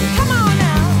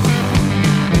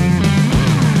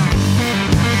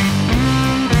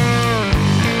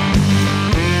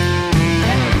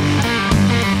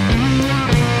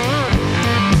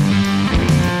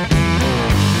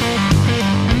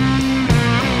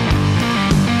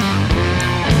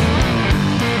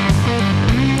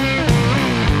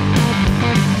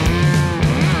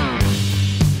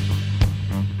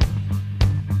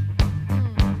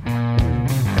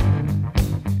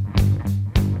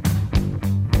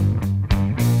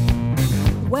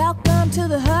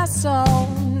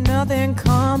 Nothing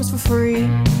comes for free.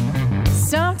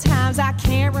 Sometimes I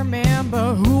can't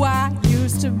remember who I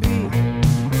used to be.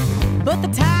 But the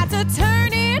tides are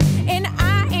turning and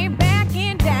I ain't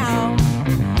backing down.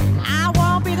 I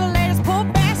won't be the latest poor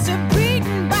bastard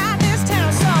beaten by this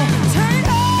town. So turn it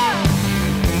up.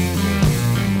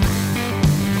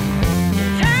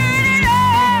 Turn it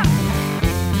up.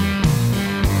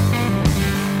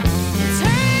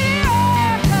 Turn it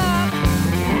up.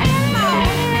 Come on.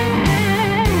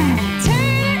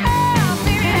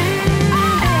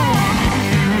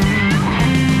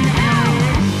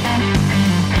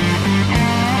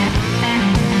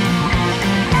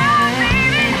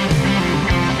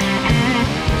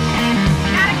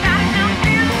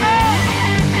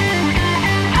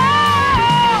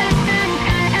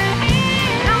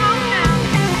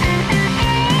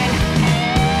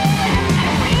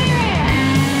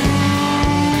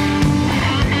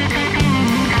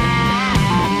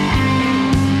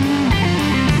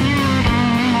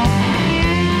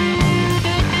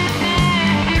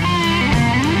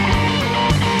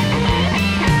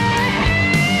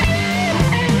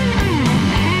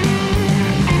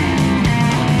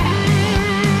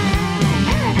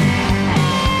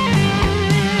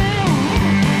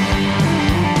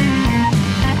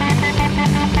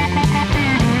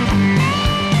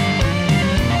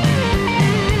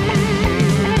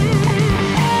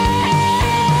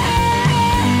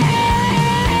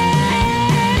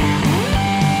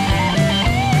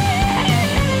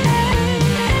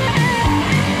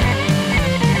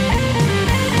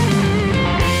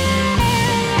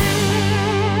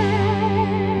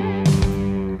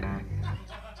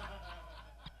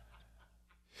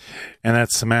 And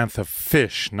that's Samatha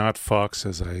Fish, not Fox,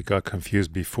 as I got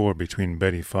confused before between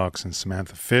Betty Fox and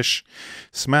Samatha Fish.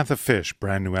 Samatha Fish,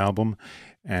 brand new album,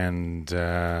 and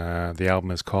the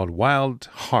album is called Wild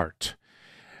Heart.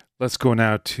 Let's go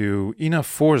now to Ina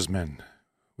Forsman,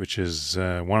 which is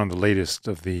one of the latest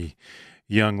of the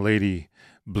young lady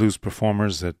blues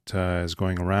performers that is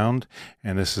going around.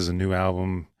 And this is a new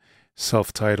album,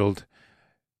 self-titled,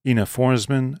 Ina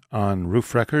Forsman on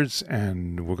Roof Records,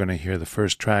 and we're going to hear the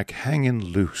first track, Hangin'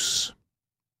 Loose.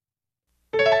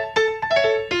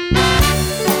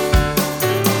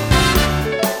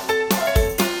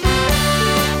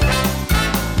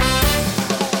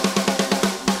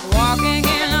 Walking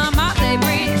in a motley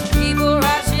breeze, people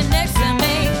rushing next to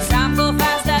me. Time go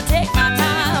fast, I take my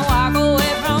time, walk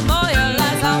away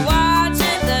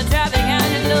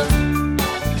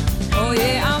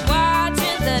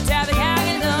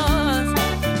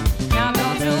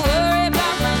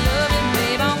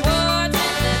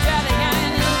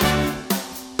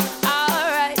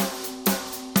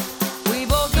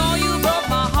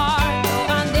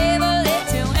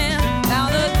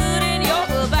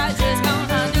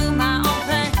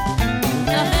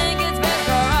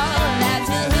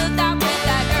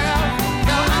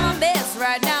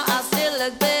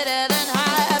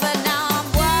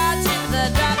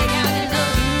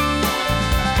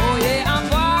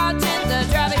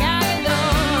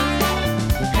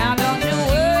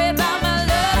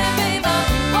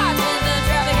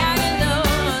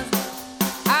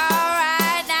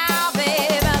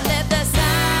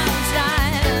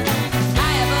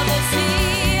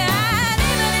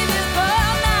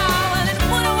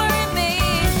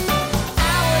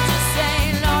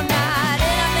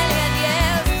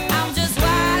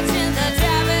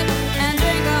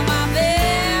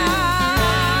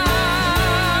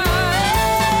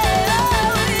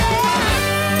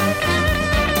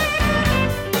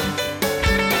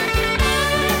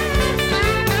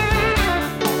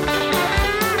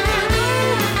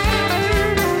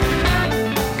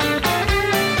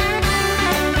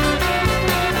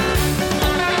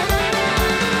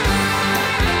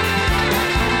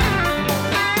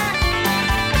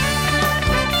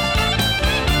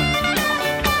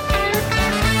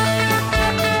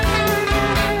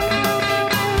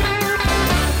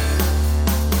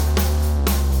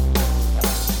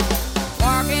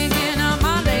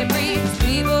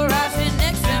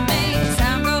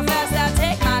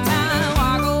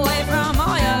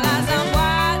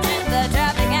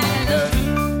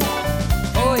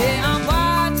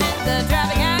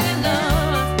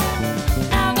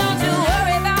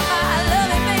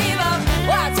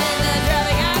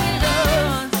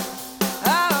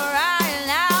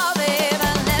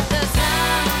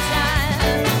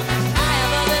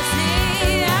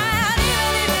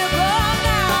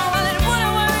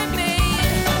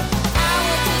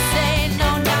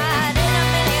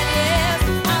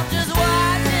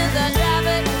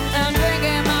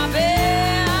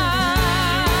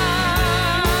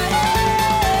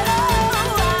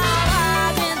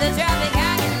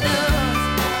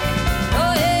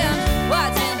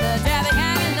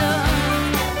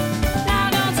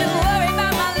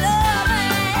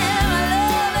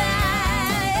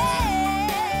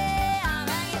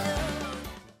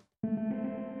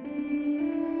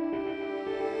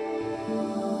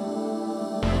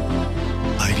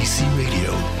IDC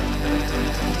Radio,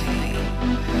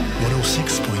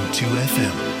 106.2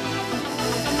 FM.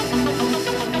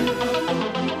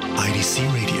 IDC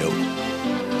Radio,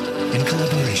 in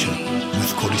collaboration with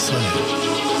Crosse.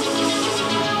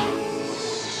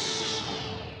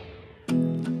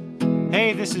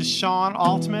 Hey, this is Sean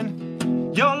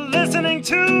Altman. You're listening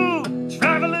to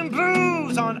Traveling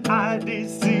Blues on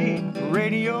IDC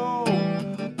Radio,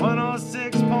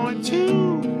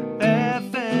 106.2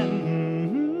 FM.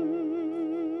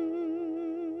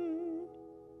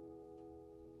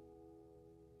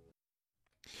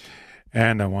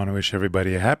 And I want to wish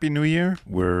everybody a Happy New Year.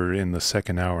 We're in the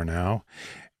second hour now.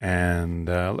 And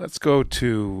let's go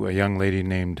to a young lady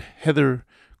named Heather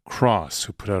Crosse,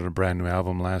 who put out a brand new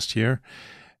album last year.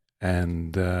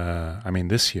 And,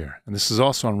 this year. And this is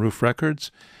also on Roof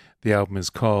Records. The album is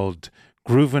called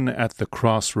Groovin' at the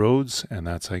Crossroads. And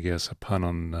that's, I guess, a pun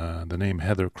on the name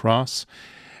Heather Crosse.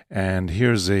 And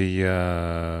here's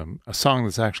a song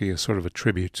that's actually a sort of a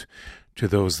tribute to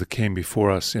those that came before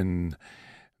us in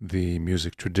the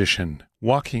music tradition.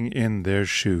 Walking in Their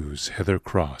Shoes, Heather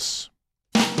Crosse.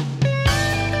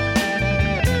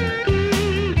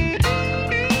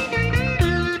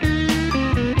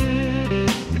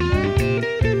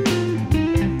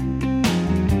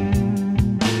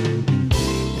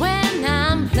 When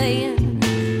I'm playing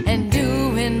and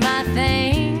doing my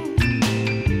thing,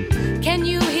 can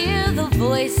you hear the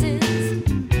voices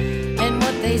and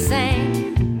what they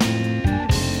sang?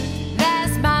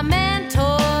 That's my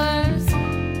mentors,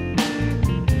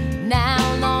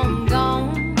 now long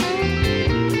gone.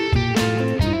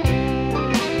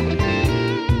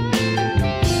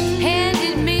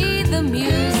 Handed me the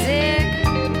music,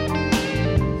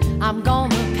 I'm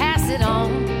gonna pass it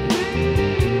on.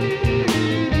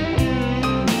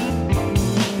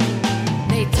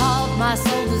 They taught my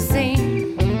soul to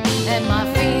sing and my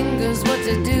fingers what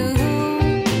to do.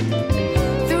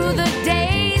 Through the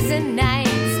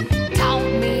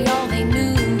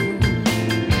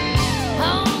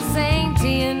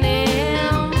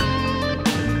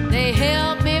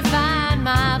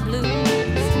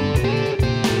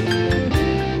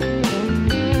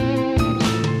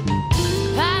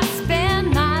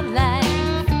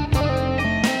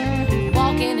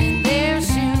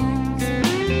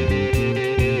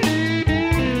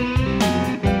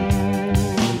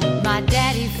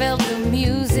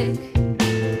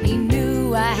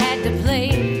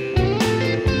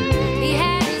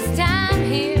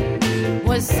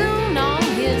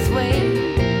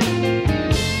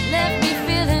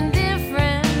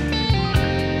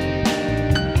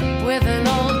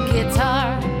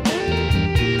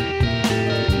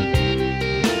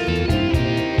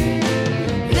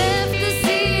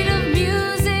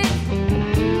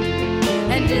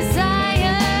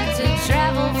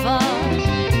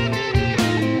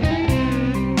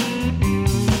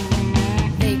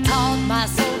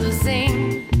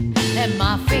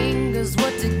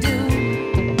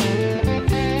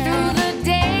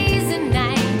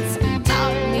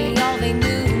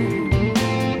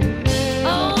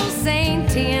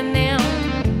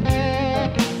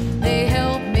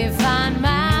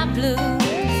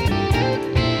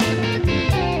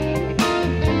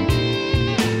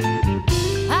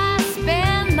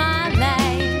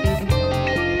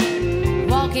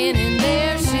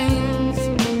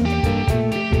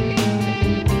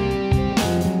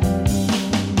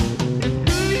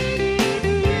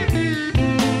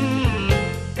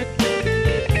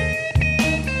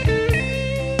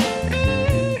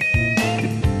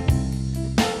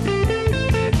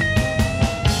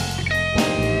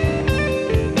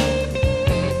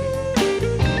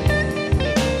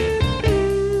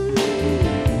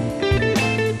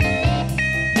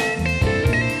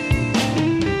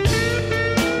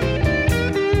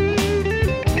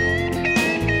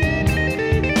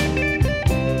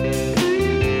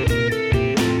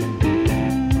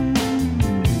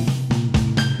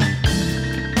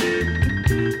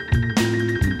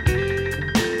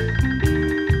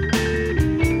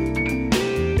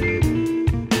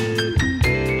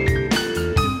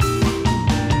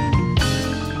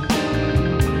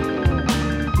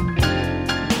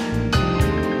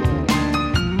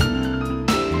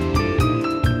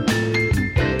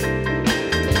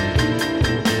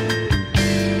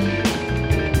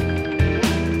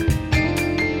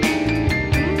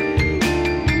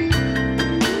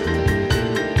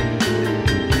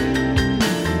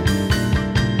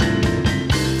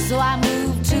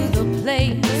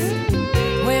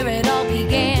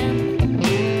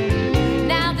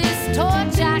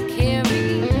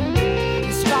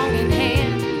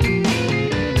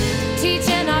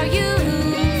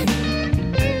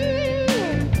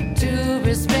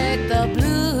respect the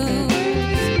blues.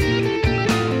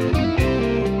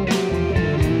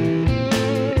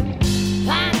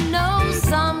 I know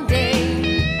someday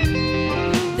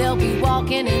they'll be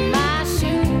walking in my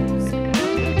shoes.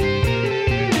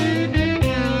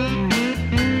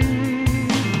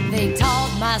 They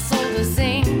taught my soul to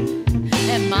sing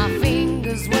and my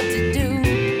fingers what to do.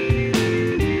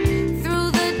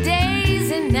 Through the days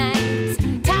and nights,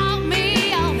 taught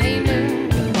me all they knew.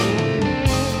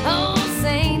 Oh,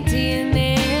 Sainty and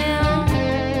them,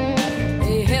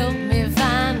 they helped me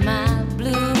find my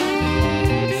blues.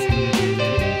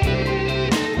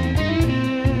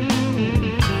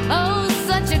 Oh,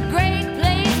 such a great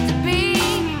place to be,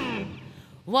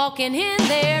 walking in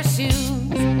their shoes.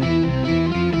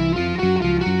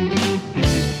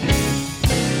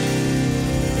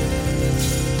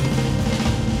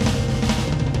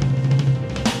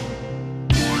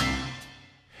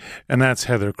 And that's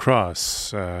Heather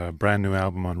Crosse, brand new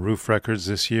album on Roof Records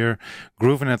this year,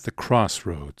 Groovin' at the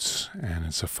Crossroads, and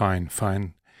it's a fine,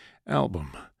 fine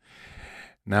album.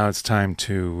 Now it's time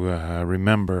to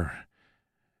remember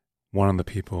one of the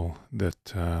people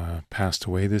that passed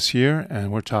away this year,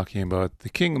 and we're talking about the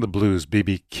King of the Blues,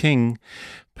 B.B. King,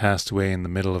 passed away in the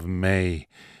middle of May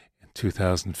in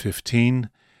 2015,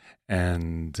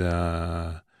 and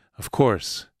of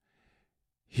course,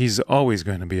 he's always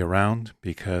going to be around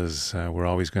because we're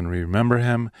always going to remember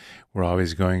him. We're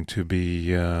always going to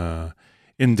be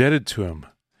indebted to him.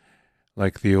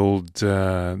 Like the old,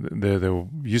 there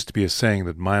used to be a saying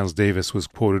that Miles Davis was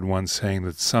quoted once saying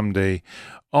that someday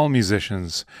all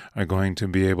musicians are going to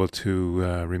be able to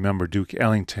remember Duke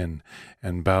Ellington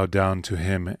and bow down to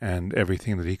him and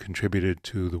everything that he contributed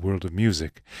to the world of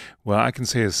music. Well, I can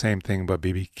say the same thing about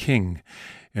B.B. King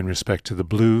in respect to the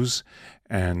blues.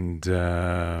 And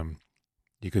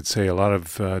you could say a lot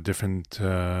of different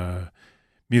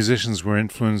musicians were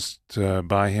influenced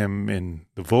by him in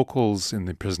the vocals, in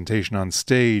the presentation on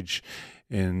stage,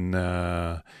 in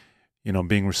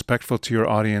being respectful to your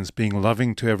audience, being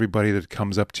loving to everybody that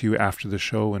comes up to you after the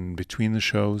show and between the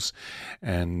shows,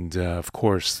 and of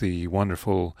course the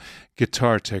wonderful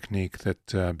guitar technique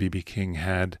that B.B. King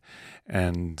had.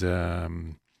 And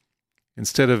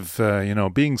instead of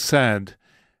being sad,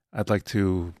 I'd like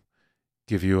to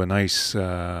give you a nice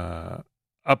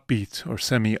upbeat or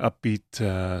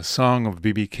semi-upbeat song of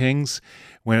B.B. King's,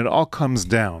 When It All Comes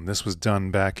Down. This was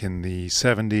done back in the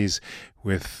 70s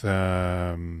with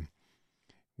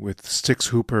Styx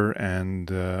Hooper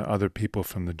and other people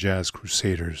from the Jazz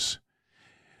Crusaders.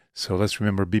 So let's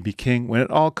remember B.B. King, When It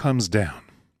All Comes Down.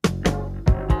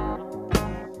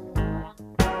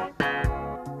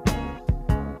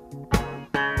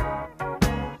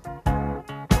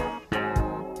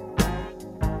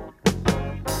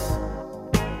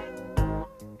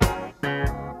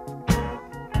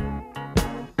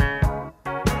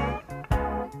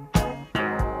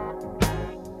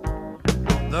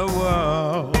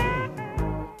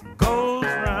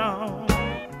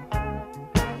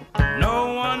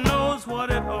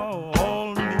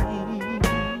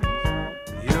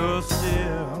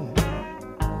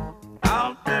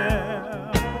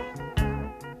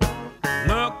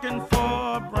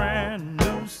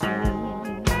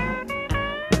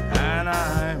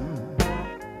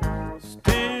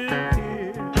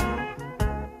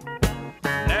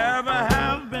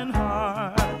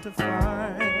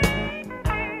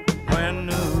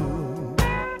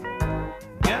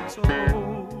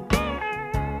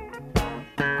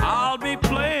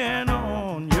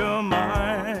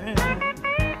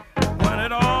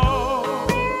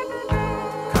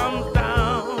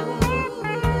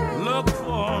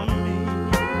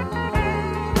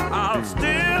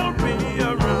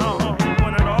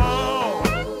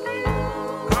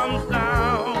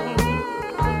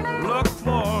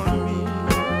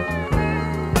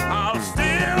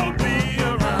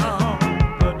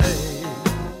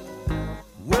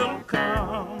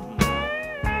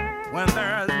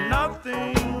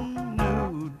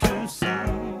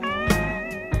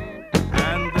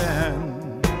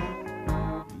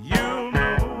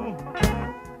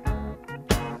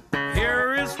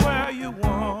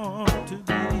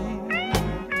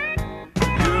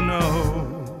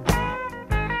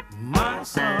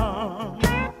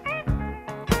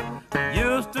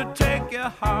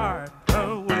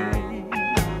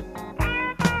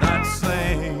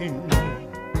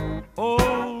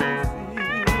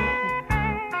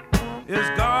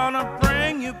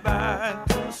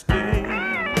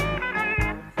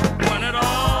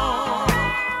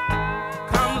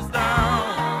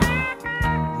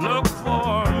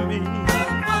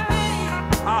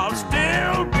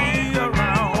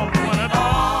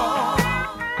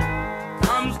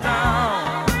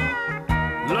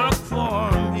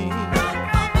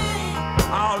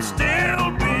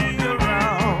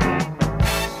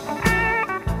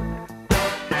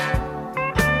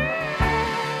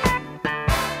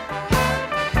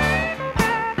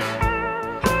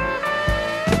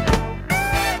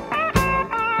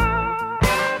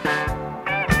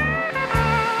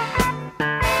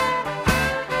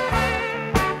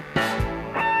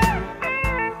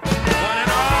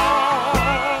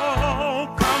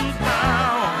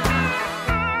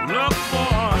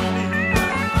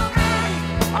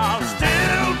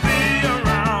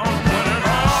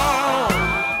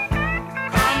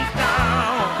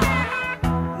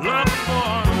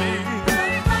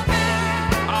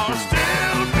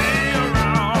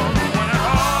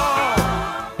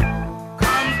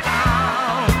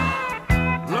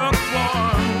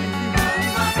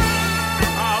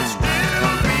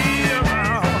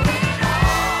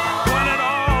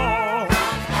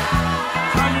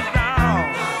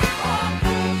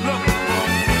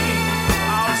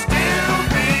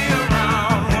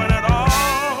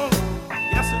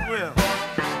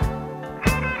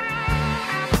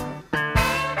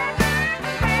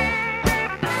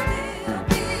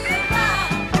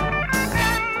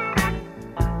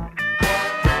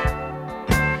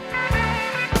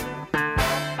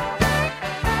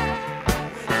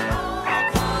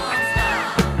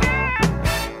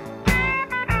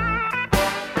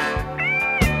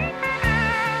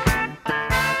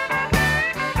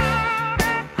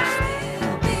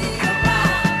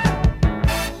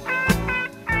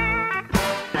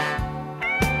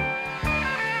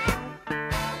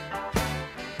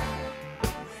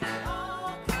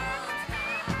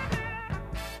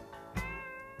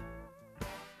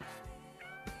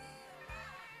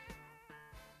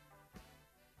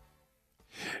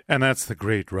 And that's the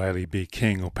great Riley B.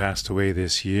 King, who passed away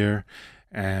this year.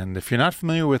 And if you're not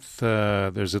familiar with,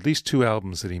 there's at least 2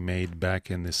 albums that he made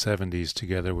back in the 70s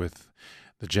together with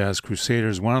the Jazz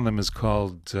Crusaders. One of them is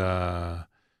called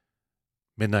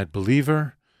Midnight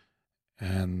Believer,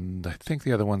 and I think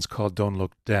the other one's called Don't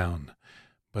Look Down.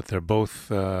 But they're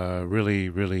both really,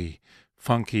 really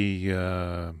funky,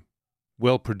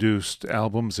 well-produced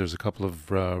albums. There's a couple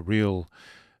of real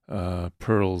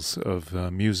pearls of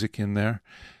music in there.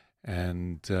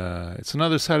 And it's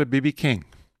another side of B.B. King.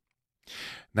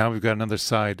 Now we've got another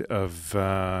side of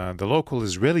the local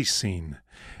Israeli scene.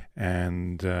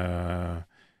 And our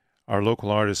local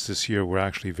artists this year were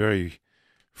actually very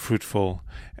fruitful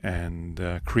and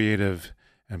creative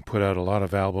and put out a lot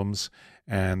of albums.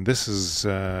 And this is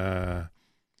a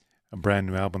brand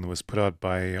new album that was put out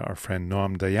by our friend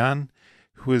Noam Dayan,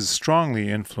 who is strongly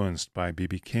influenced by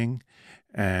B.B. King.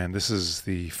 And this is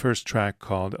the first track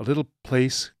called A Little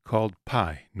Place Called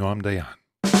Pie, Noam Dayan.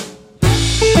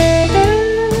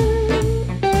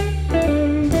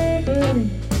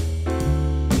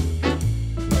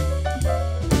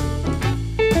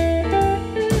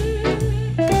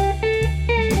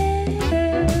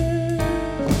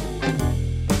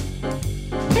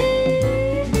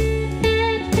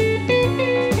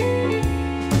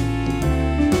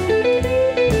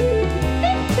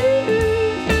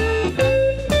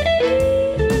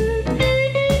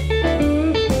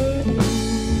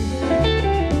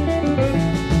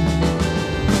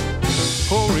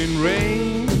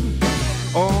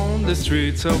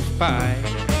 Streets of pie,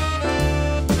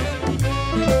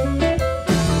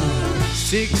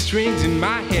 6 strings in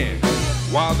my hand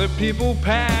while the people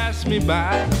pass me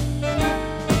by.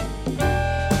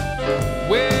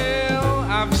 Well,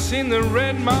 I've seen the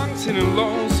red monks in a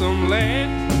lonesome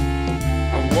land.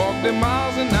 I walked the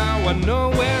miles and now I know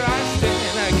where I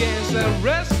stand. I guess I'll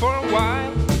rest for a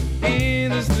while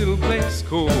in this little place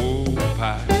called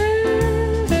pie.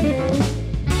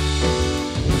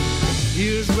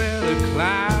 Here's where the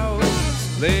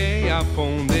clouds lay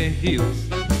upon the hills.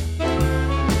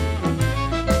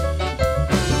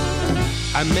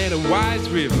 I met a wise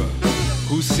river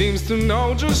who seems to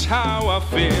know just how I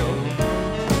feel.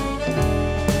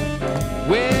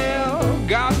 Well,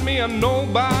 got me an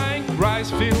old bike, rice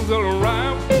fields all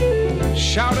around,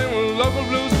 shouting local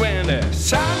blues when the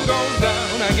sun goes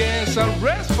down. I guess I'll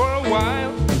rest for a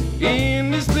while in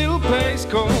this little place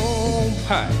called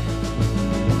pie.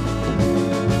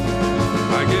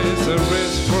 I guess I'll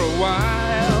rest for a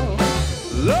while.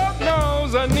 Lord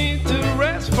knows I need to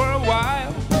rest for a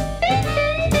while.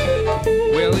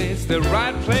 Well, it's the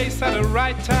right place at the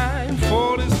right time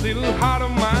for this little heart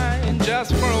of mine,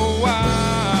 just for a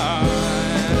while.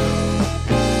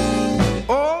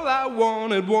 All I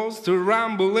wanted was to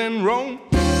ramble and roam.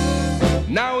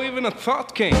 Now even a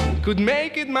thought came, could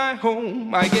make it my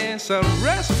home. I guess I'll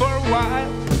rest for a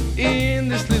while in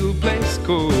this little place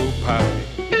called pie.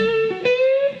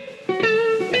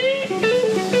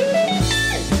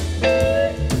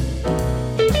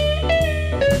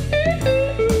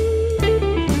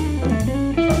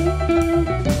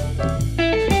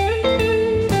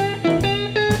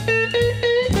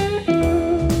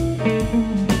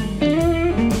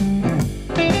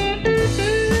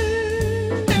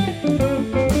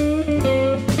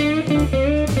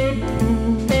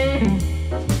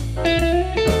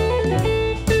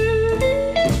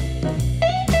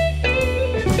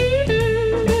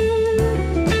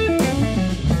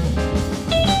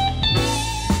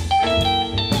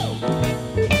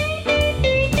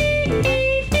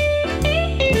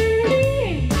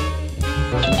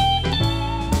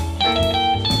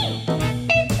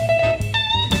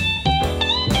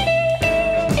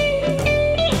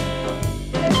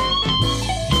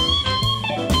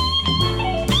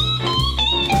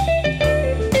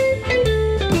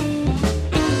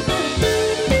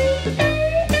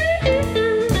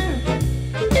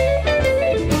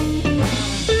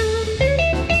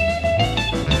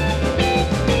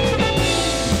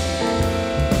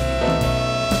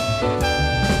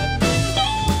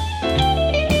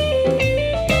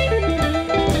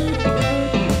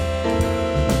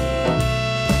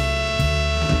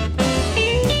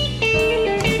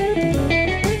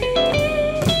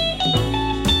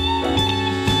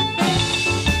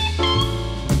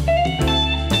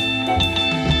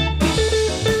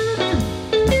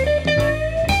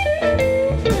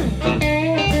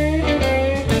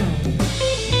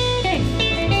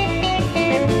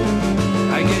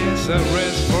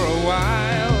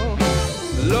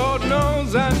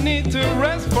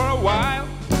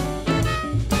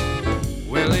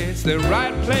 The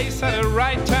right place at the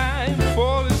right time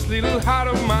for this little heart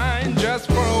of mine, just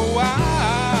for a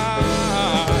while.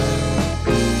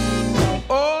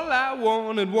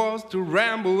 wanted was to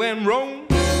ramble and roam.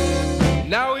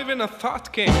 Now even a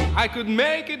thought came, I could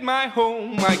make it my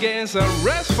home. I guess I'll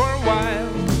rest for a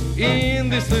while in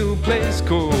this little place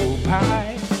called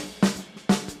Pie.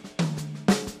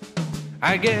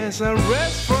 I guess I'll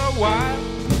rest for a while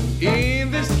in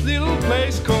this little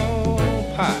place called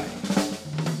Pie.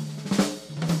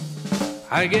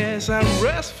 I guess I'll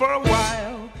rest for a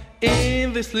while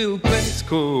in this little place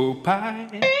called Pie.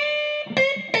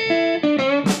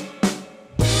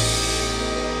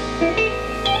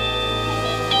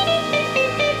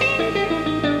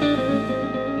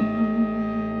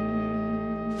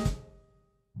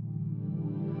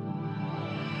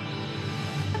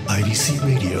 IDC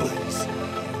Radio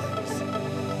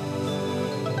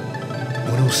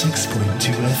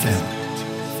 106.2 FM.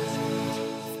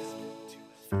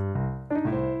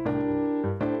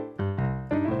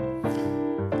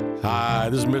 Hi,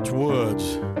 this is Mitch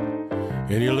Woods,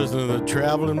 and you're listening to the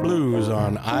Traveling Blues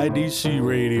on IDC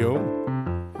Radio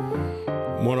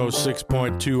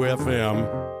 106.2 FM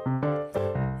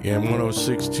and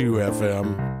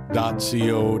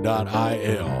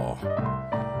 106.2fm.co.il.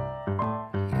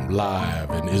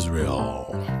 Live in Israel.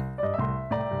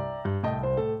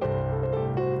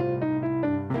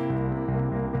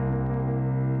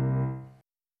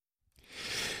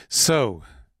 So,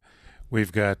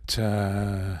 we've got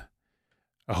a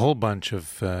whole bunch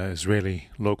of Israeli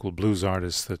local blues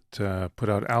artists that put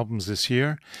out albums this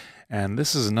year, and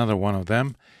this is another one of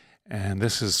them, and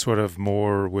this is sort of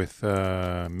more with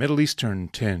a Middle Eastern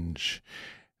tinge.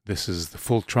 This is the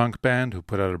Full Trunk Band, who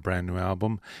put out a brand new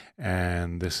album,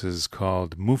 and this is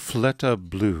called Mufletta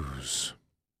Blues.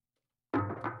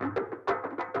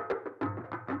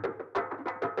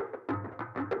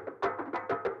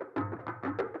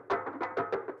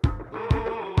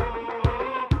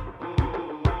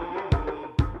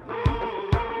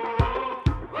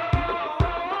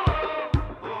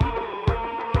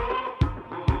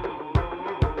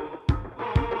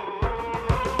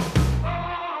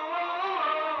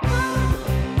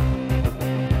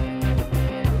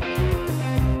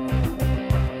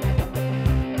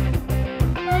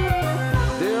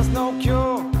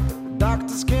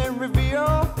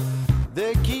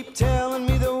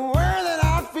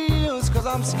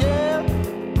 I'm scared,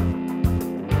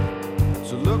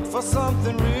 so look for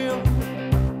something real.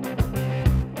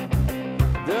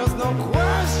 There's no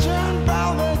question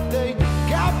about it, they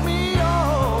got me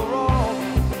all wrong.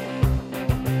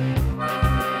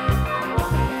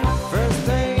 First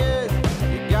thing is,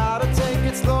 you gotta take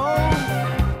it slow.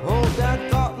 Hold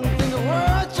that thought and think of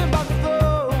what you're about to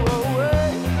throw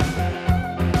away.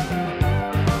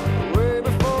 Way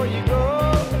before you go.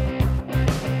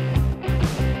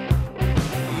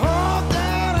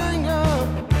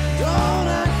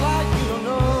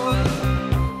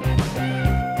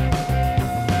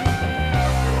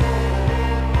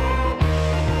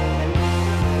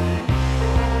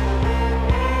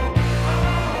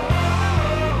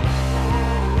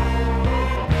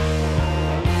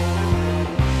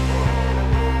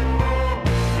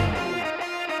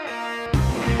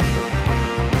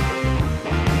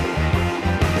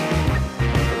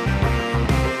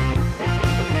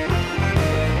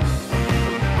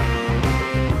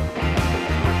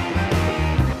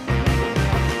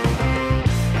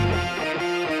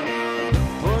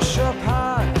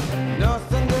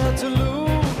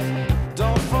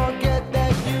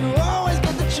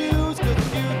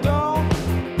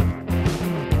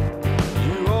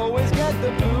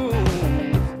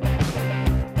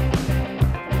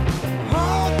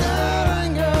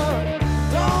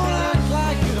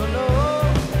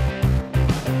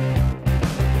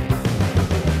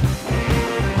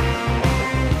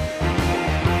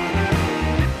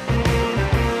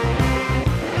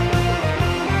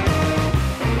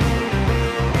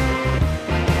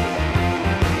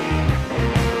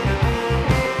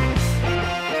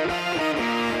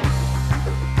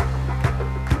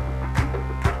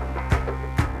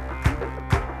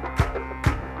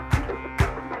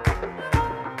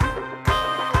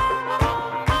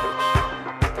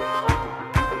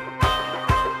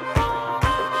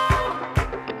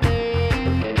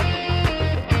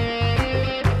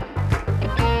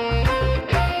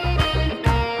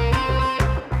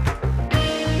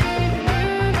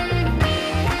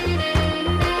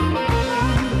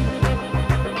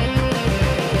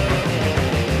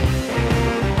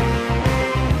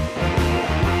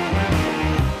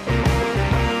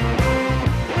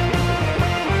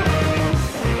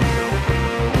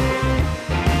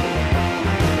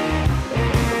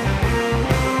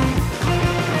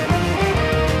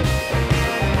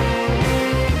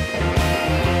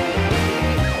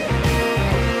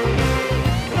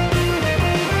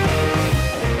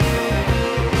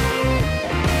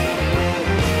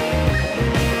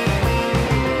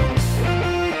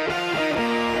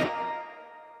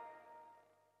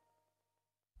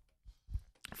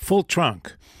 Full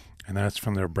Trunk, and that's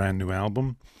from their brand new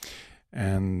album.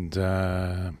 And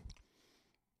the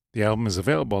album is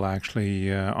available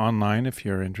actually online if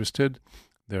you're interested.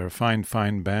 They're a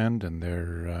fine band, and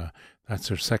that's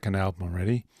their second album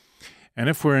already. And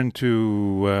if we're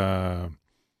into a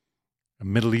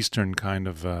Middle Eastern kind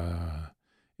of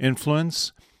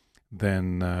influence,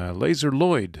 then Lazer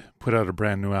Lloyd put out a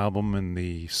brand new album in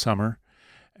the summer,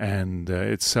 and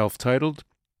it's self-titled.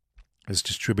 It's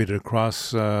distributed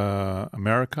across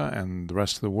America and the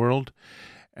rest of the world,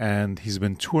 and he's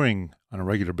been touring on a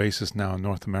regular basis now in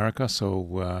North America,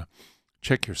 so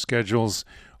check your schedules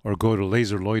or go to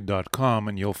lazerlloyd.com,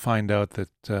 and you'll find out that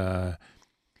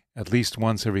at least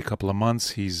once every couple of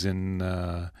months he's in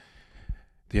the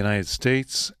United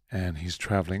States, and he's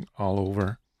traveling all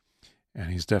over,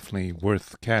 and he's definitely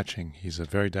worth catching. He's a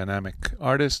very dynamic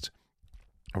artist,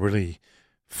 a really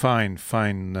fine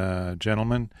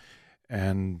gentleman,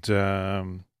 and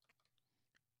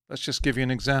let's just give you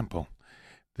an example.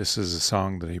 This is a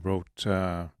song that he wrote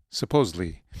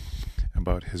supposedly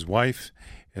about his wife.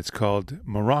 It's called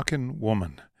Morrocan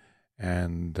Woman,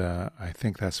 and I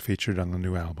think that's featured on the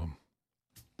new album.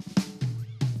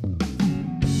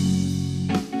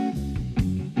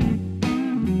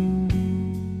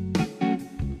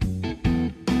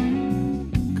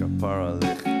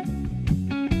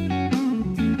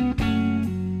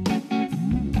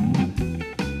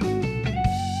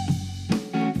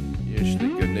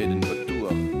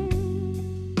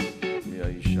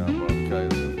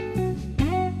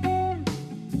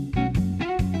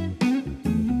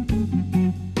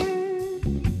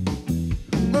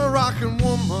 Moroccan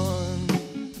woman,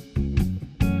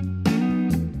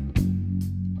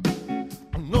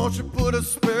 I know she put a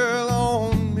spell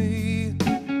on me.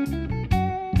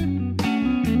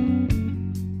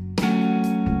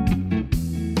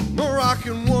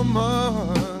 Moroccan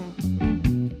woman,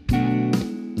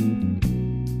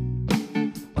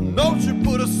 I know she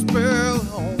put a spell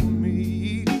on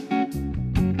me.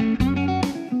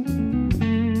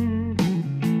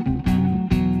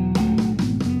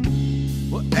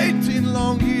 For 18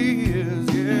 long years,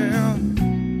 yeah,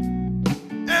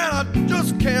 and I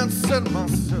just can't set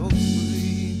myself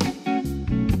free.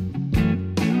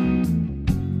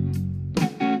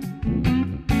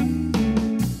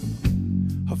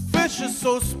 Her fish is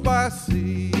so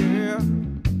spicy, yeah,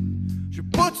 she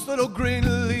puts little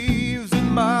green leaves in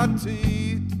my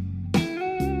tea.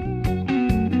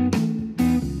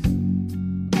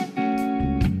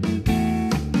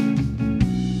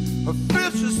 Her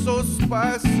fish is so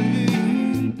spicy,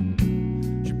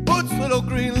 she puts little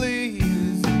green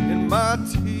leaves in my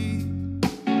tea.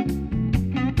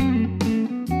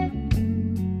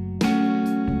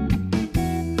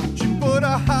 She put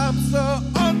a hamster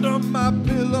under my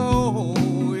pillow,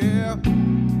 yeah,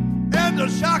 and the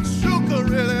shakshuka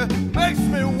really makes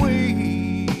me weep.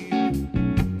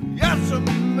 Yes, it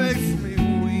makes me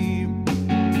weep.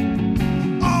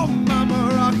 Oh, my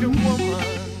Moroccan woman.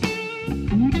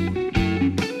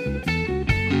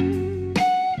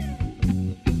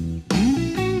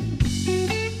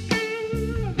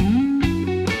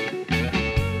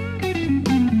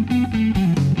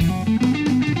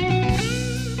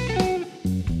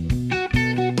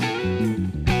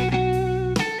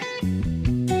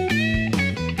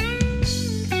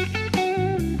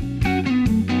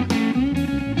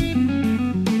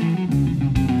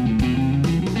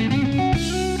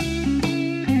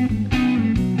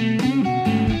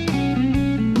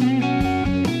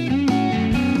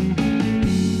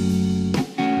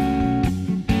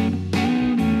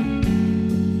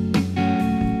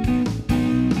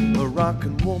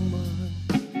 Moroccan woman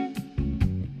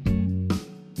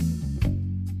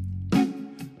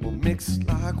will mix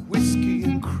like whiskey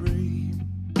and cream.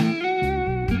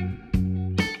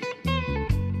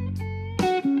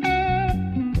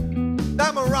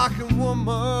 That Moroccan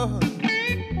woman,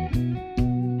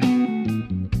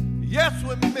 yes,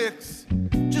 we mix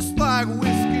just like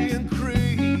whiskey and cream.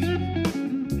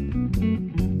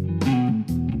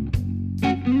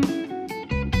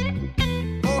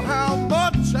 Oh, how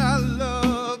much I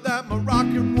love that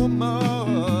Moroccan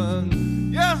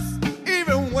woman. Yes,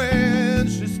 even when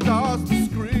she starts to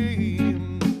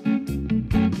scream.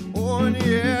 Oh, and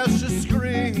yeah, she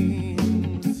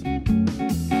screams.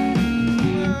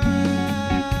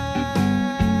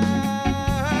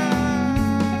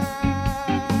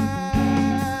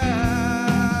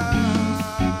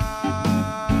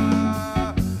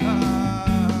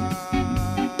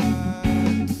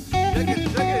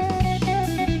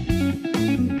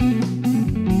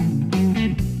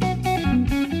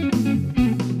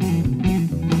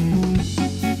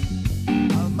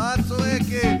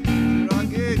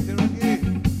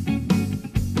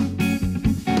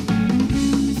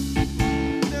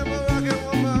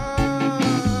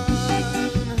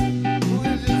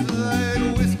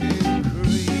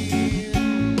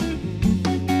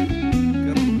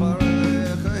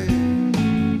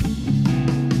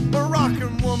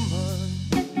 woman.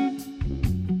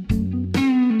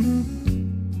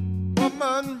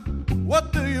 Woman,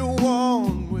 what do you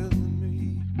want with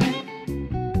me?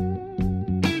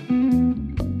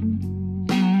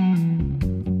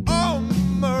 Oh,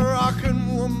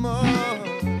 Moroccan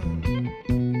woman,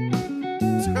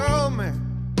 tell me,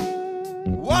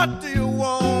 what do you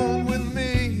want with me?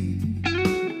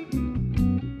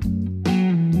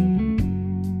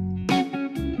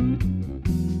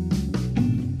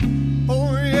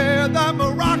 Oh yeah, that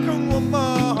Moroccan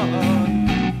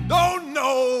woman don't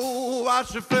know why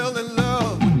she fell in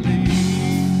love with me,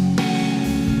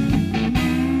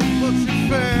 but she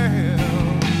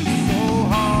fell so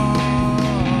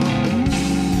hard.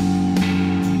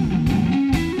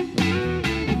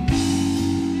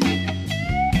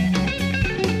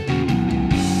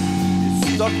 You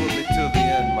stuck with me till the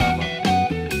end, mama.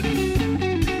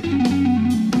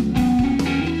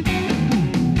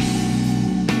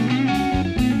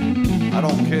 I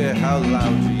don't care how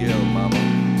loud you yell, mama.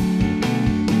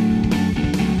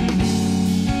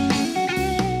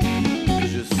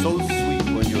 You're so sweet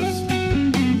when you're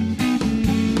sleeping.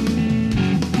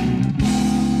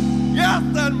 Yes,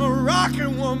 that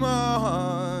Moroccan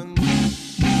woman.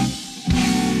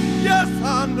 Yes,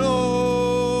 I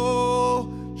know.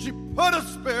 She put a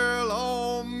spell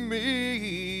on me.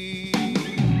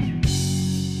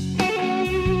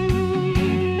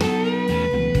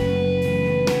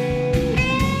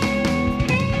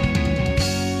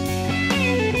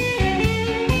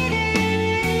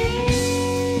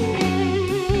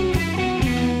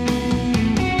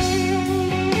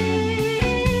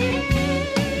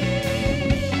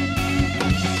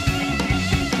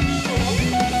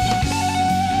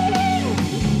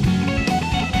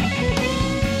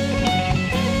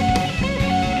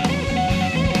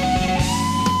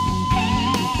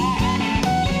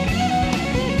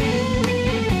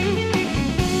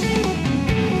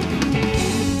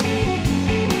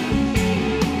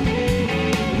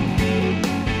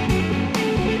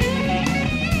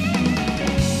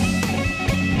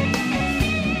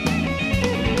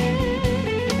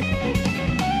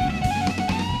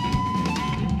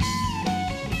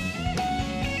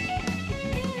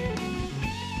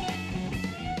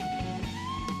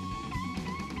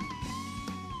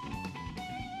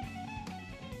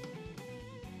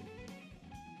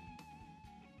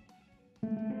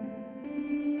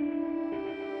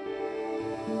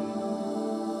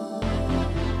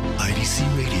 IDC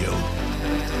Radio,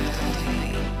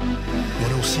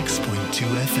 106.2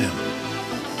 FM.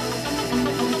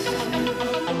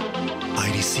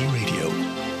 IDC Radio,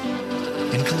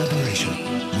 in collaboration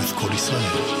with Crosse.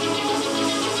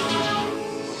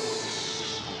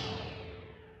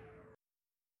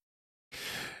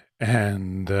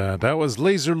 And that was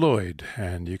Lazer Lloyd,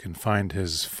 and you can find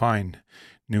his fine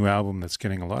new album that's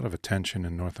getting a lot of attention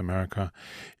in North America.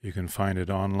 You can find it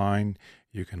online.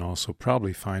 You can also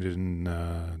probably find it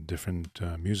in different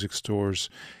music stores.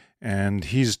 And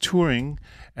he's touring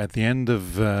at the end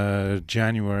of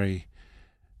January,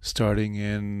 starting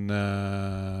in,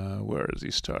 where is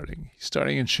he starting? He's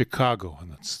starting in Chicago,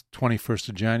 and that's 21st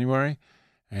of January.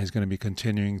 And he's going to be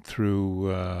continuing through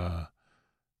the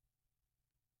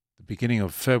beginning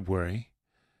of February,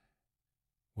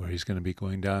 where he's going to be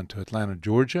going down to Atlanta,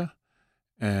 Georgia,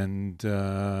 and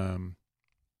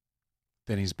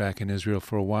then he's back in Israel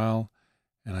for a while,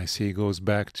 and I see he goes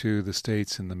back to the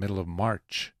States in the middle of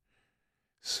March.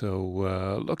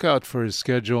 So look out for his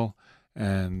schedule,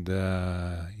 and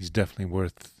he's definitely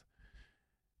worth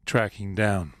tracking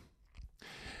down.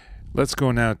 Let's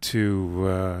go now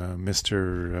to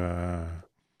Mr.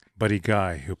 Buddy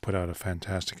Guy, who put out a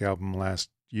fantastic album this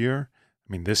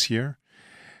year,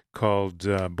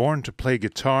 called Born to Play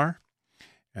Guitar.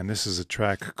 And this is a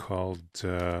track called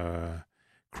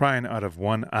Crying Out of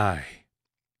One Eye.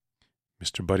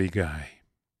 Mr. Buddy Guy.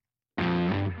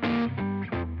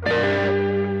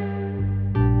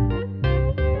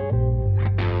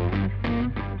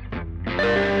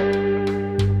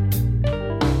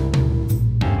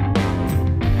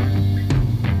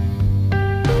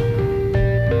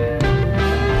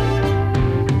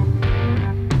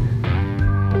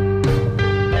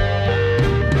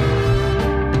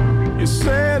 You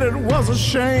said it was a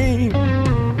shame.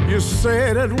 You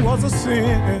said it was a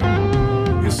sin.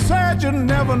 You said you'd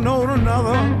never known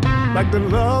another like the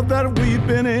love that we've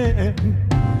been in.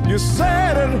 You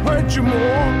said it hurt you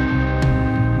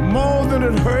more than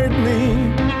it hurt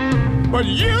me. But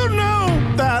you know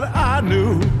that I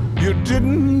knew you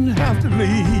didn't have to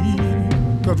leave.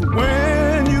 'Cause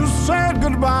when you said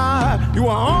goodbye, you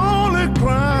were only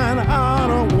crying out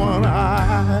of one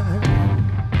eye.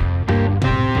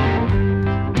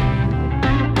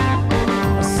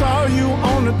 you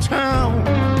on the town,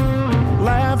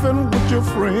 laughing with your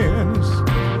friends.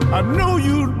 I know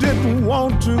you didn't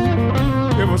want to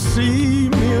ever see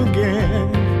me again.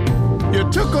 You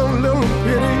took a little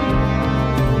pity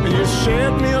and you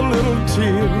shed me a little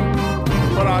tear,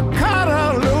 but I caught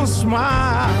a little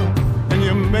smile and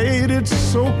you made it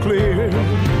so clear.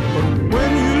 But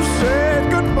when you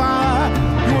said goodbye,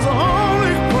 you was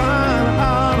only crying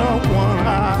out of one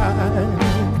eye.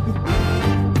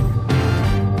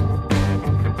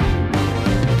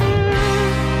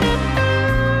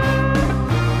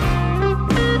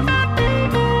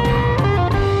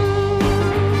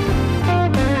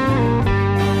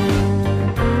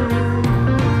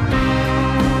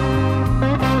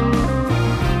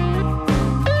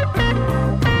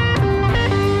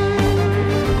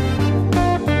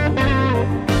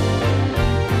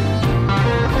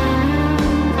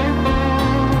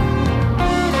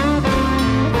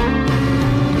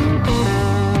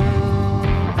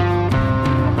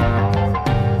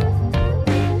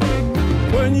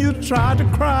 Tried to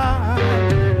cry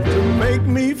to make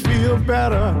me feel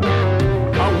better.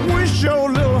 I wish your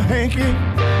little hanky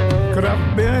could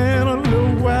have been a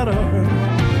little wetter.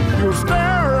 You were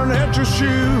staring at your shoe,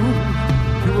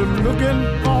 you were looking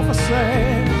awful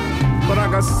sad, but I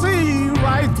could see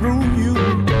right through you,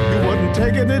 you wasn't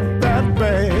taking it that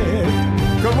bad.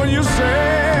 'Cause when you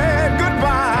said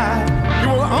goodbye, you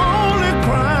were only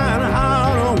crying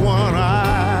out of one eye.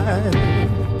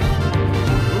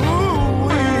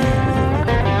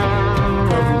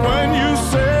 When you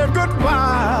said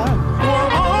goodbye, you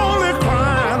were only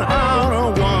crying out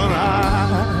of one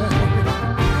eye.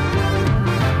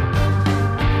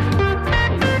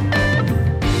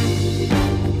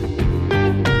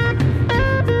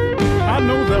 I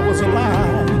know that was a lie.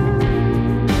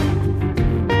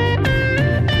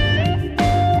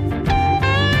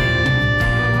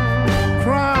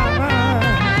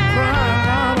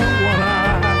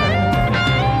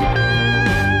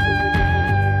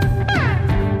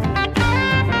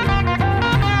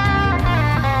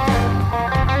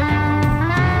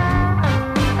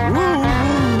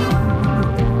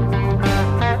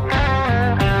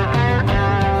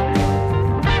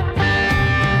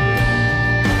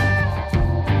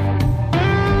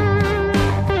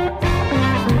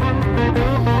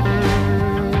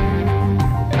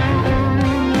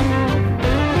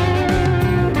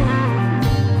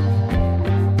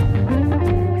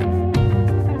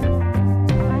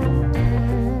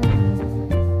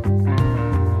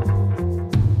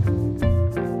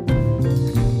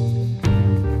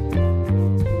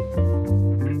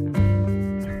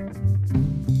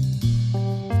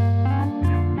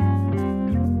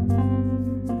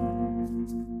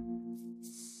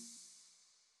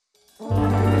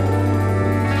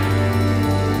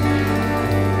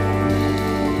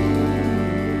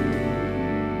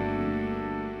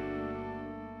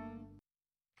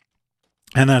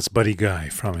 And that's Buddy Guy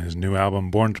from his new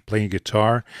album, Born to Play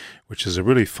Guitar, which is a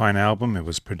really fine album. It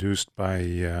was produced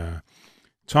by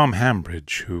Tom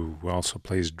Hambridge, who also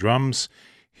plays drums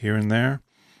here and there,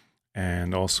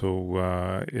 and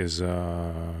also is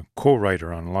a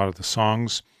co-writer on a lot of the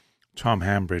songs. Tom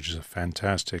Hambridge is a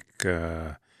fantastic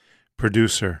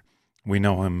producer. We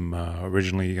know him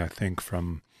originally, I think,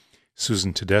 from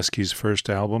Susan Tedeschi's first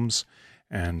albums,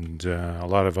 and a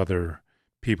lot of other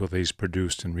people that he's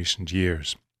produced in recent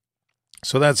years.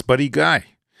 So that's Buddy Guy.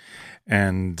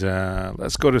 And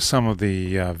let's go to some of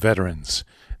the veterans.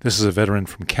 This is a veteran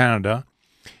from Canada.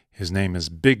 His name is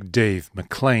Big Dave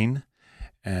McLean,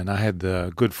 and I had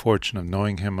the good fortune of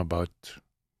knowing him about,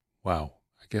 I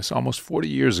guess almost 40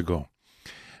 years ago.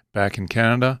 Back in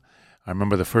Canada, I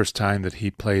remember the first time that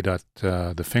he played at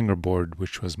the Fingerboard,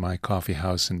 which was my coffee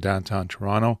house in downtown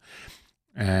Toronto,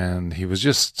 and he was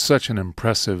just such an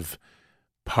impressive,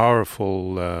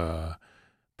 powerful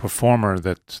performer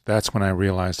that's when I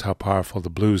realized how powerful the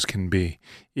blues can be,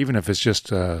 even if it's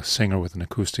just a singer with an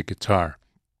acoustic guitar,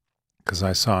 because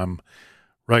I saw him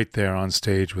right there on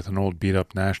stage with an old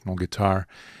beat-up National guitar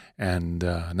and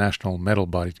National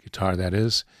metal-bodied guitar, that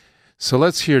is. So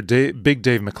let's hear Big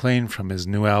Dave McLean from his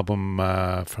new album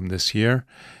from this year,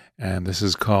 and this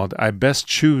is called I Best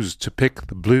Choose to Pick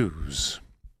the Blues.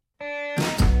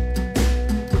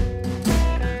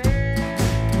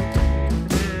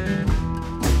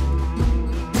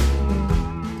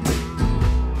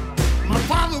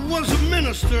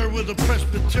 Minister with a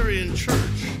Presbyterian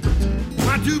church.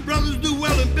 My two brothers do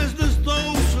well in business,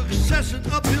 though success an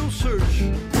uphill search.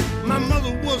 My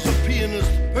mother was a pianist,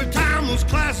 her time was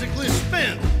classically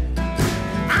spent.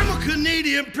 I'm a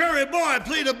Canadian prairie boy, I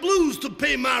play the blues to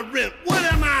pay my rent. What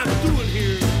am I doing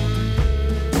here?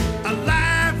 A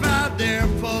life out there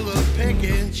full of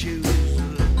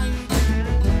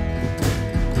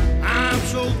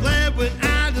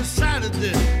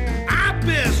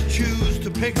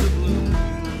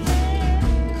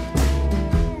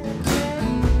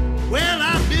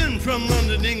from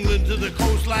London, England to the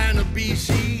coastline of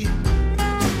BC.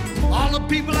 All the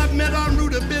people I've met en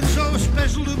route have been so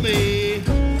special to me.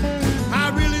 I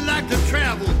really like to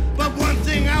travel, but one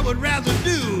thing I would rather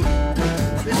do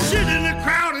is sit in a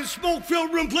crowd and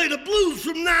smoke-filled room, play the blues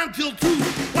from 9 till 2.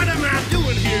 What am I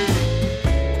doing here?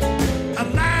 A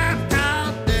life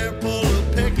out there full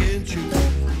of pick and choose.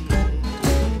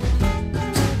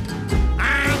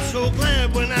 I'm so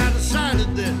glad when I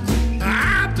decided that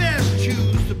I best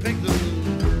choose to pick the blues.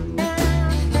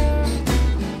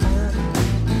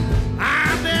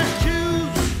 I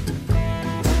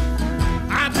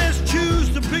best choose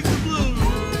to pick the blues.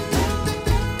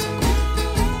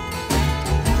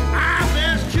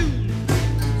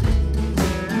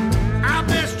 I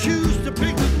best choose to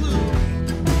pick the blues.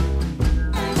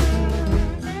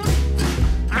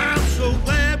 I'm so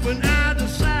glad when I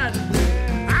decided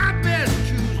I best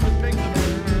choose to pick the blues.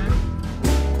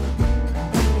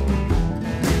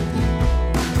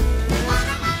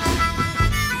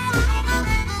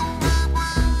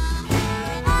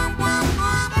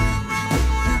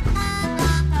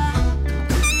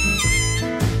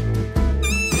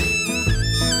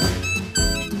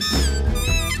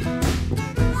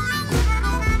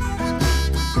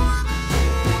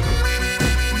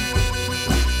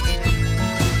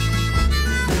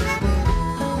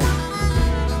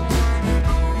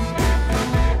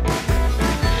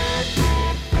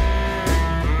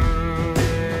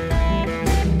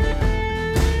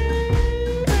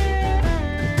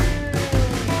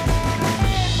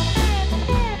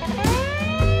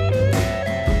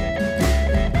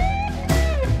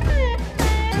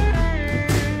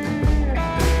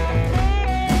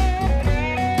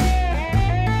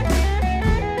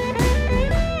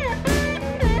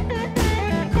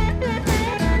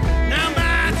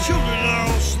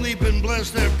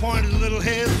 Their pointed little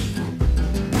heads.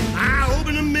 I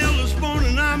opened the mail this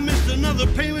morning, I missed another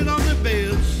payment on their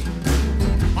beds.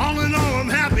 All in all, I'm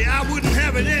happy, I wouldn't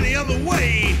have it any other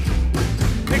way.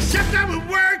 Except I would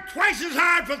work twice as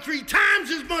hard for 3 times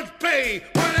as much pay.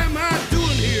 What am I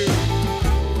doing here?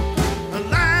 A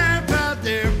life out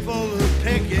there full of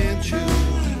pick and choose.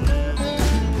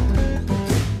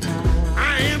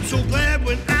 I am so glad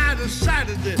when I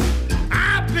decided that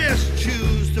I best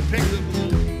choose to pick the blues.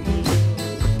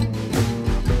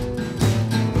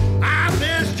 I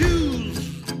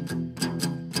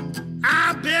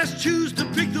best choose to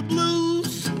pick the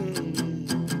blues.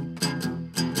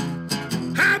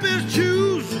 I best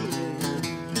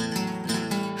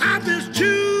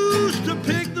choose to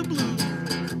pick the blues.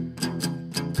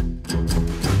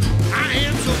 I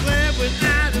am so glad when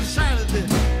I decided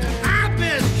that I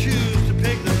best choose to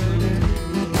pick the blues.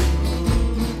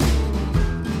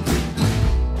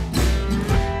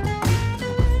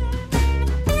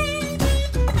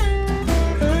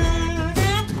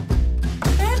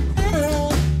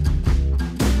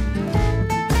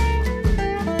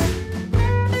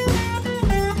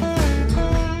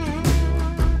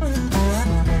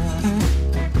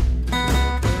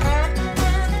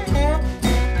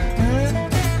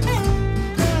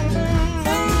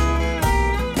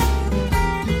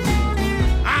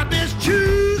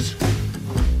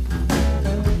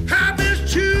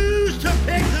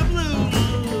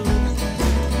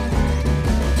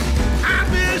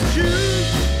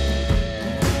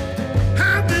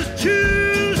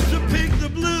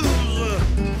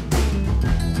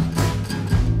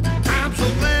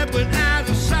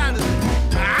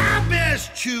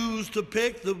 To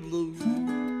pick the blues.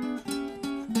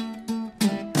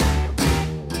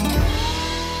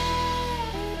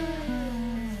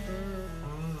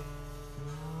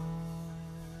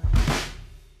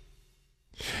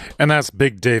 And that's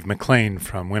Big Dave McLean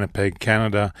from Winnipeg,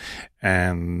 Canada.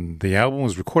 And the album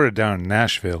was recorded down in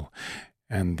Nashville.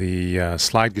 And the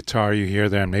slide guitar you hear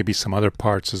there, and maybe some other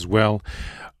parts as well,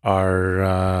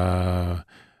 are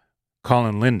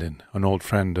Colin Linden, an old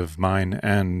friend of mine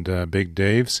and Big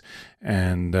Dave's.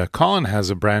 And Colin has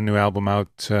a brand new album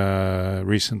out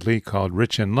recently called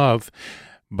Rich in Love,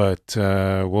 but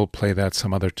we'll play that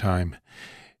some other time.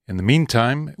 In the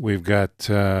meantime, we've got,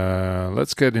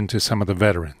 let's get into some of the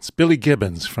veterans. Billy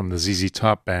Gibbons from the ZZ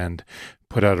Top Band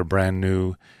put out a brand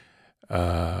new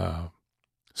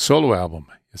solo album.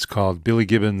 It's called Billy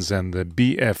Gibbons and the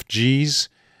BFGs.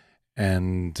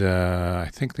 And I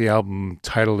think the album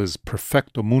title is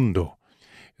Perfecto Mundo.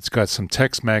 It's got some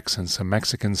Tex-Mex and some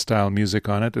Mexican-style music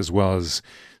on it, as well as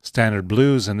standard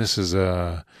blues. And this is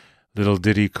a little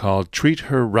ditty called Treat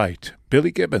Her Right.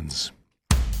 Billy Gibbons.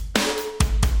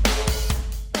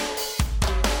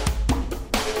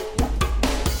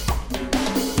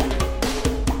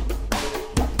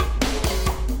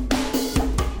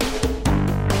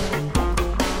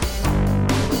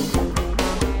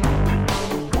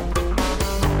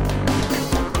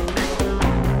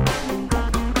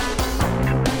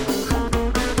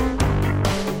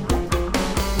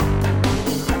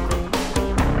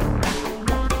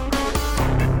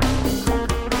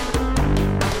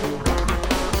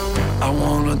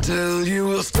 tell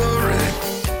you a story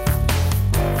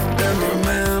every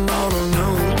man ought to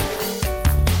know.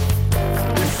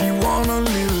 If you want a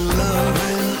little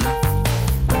loving,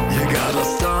 you gotta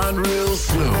start real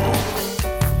slow.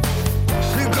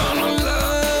 She's gonna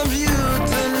love you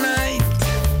tonight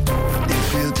if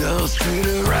you just treat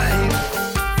her right.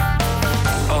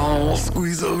 Oh,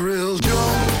 squeeze a real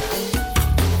joint,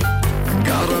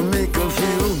 gotta make her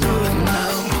feel good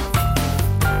now.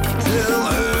 Tell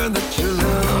her that you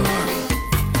love her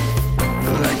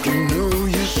like you know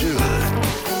you should.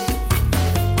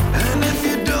 And if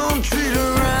you don't treat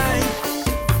her right,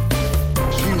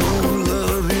 she won't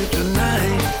love you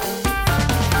tonight.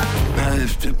 I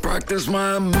have to practice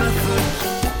my method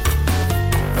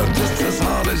just as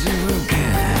hard as you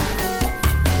can.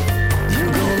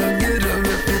 You're gonna get a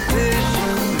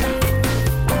reputation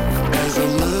as a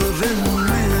loving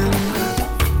man,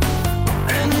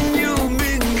 and you'll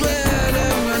be glad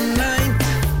every night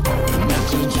that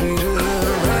you treated her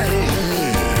right.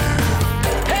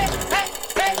 Hey, hey,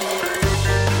 hey.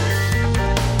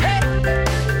 Hey,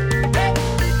 hey,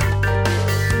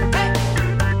 hey.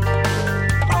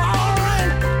 All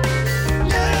right.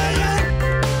 Yeah, yeah.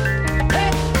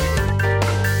 Hey.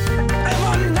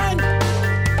 Every night.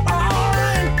 All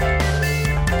right.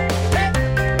 Hey.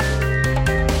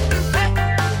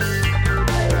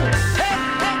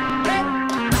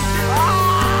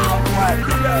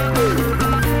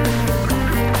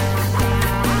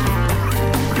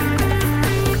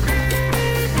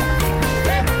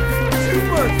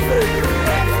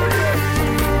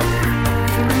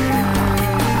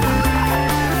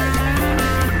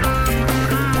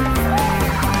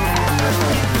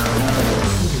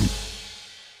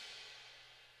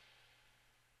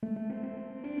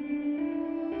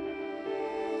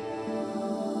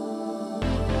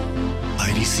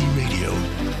 IDC Radio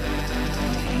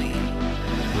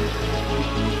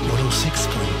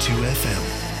 106.2 FM.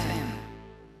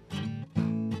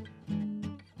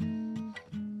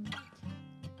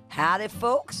 Howdy,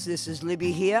 folks. This is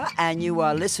Libby here, and you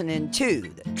are listening to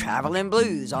the Traveling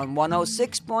Blues on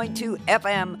 106.2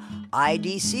 FM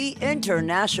IDC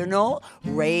International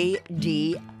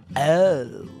Radio.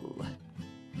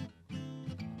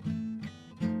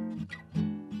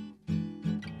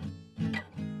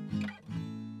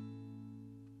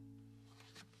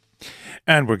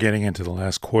 And we're getting into the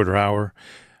last quarter hour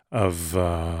of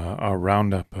our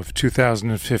roundup of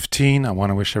 2015. I want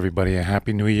to wish everybody a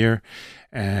happy new year.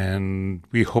 And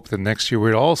we hope that next year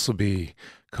will also be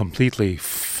completely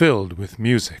filled with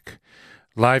music.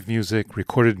 Live music,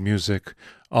 recorded music,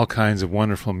 all kinds of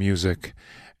wonderful music.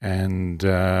 And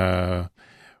we're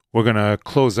going to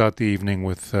close out the evening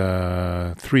with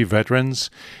three veterans.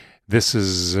 This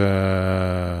is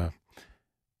Gregg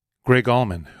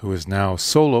Allman, who is now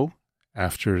solo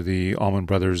after the Allman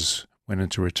Brothers went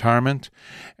into retirement.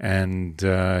 And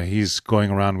he's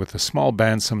going around with a small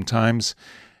band sometimes.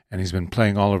 And he's been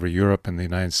playing all over Europe and the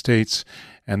United States.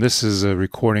 And this is a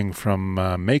recording from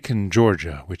Macon,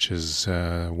 Georgia, which is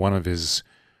one of his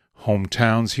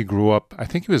hometowns. He grew up, I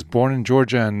think he was born in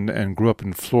Georgia and grew up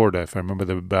in Florida, if I remember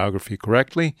the biography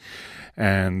correctly.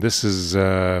 And this is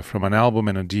from an album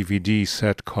and a DVD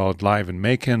set called Live in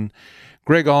Macon.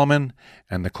 Gregg Allman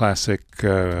and the classic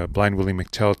Blind Willie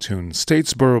McTell tune,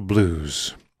 Statesboro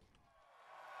Blues.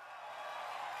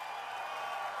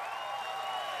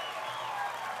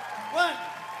 One,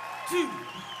 two,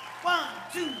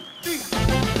 three.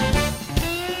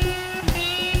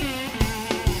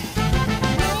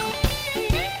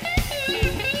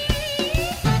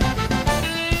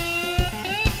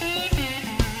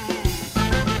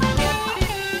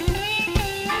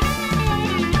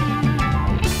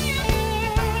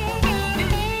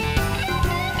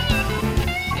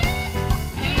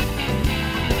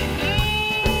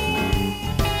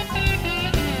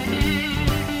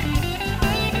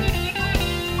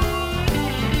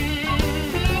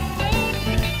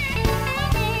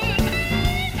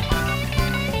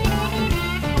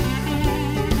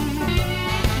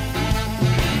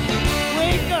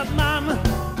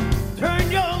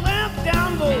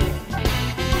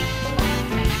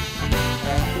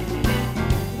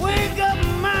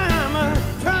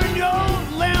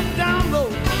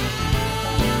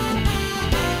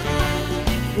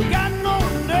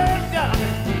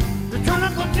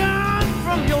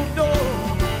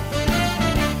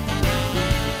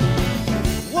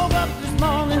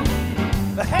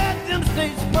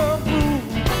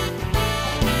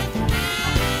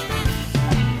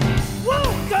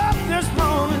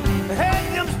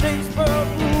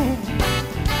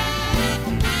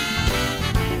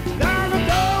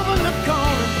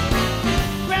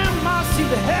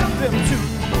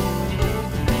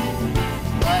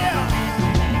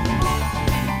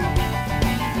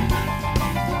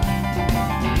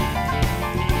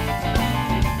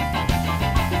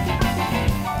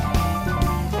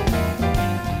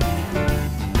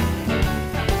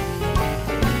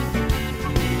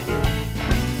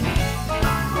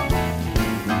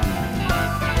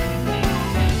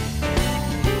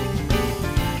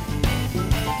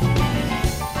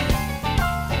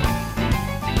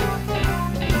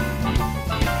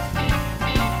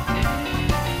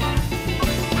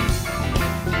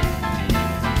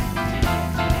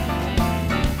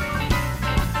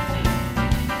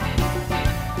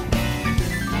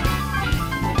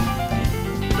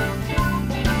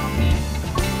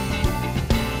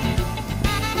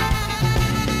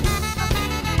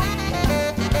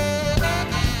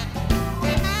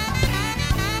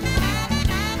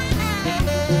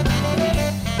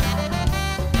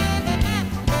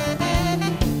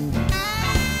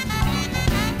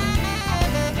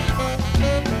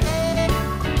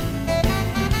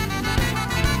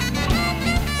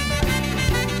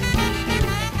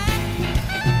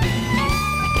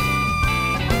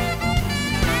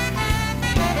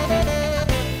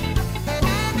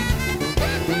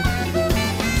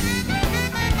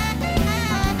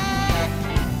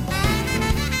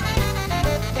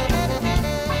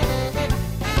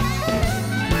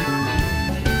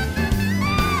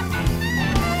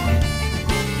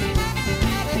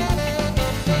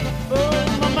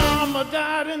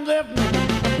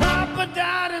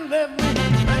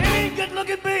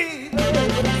 be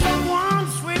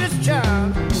someone's sweetest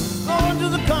child. Going to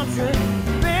the country,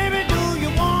 baby, do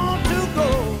you want to go?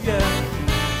 Yeah.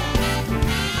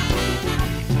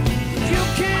 You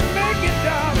can't make it,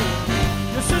 darling.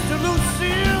 Your sister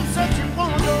Lucille said you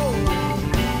wanna go.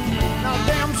 Now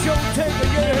damn sure take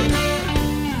a yeah.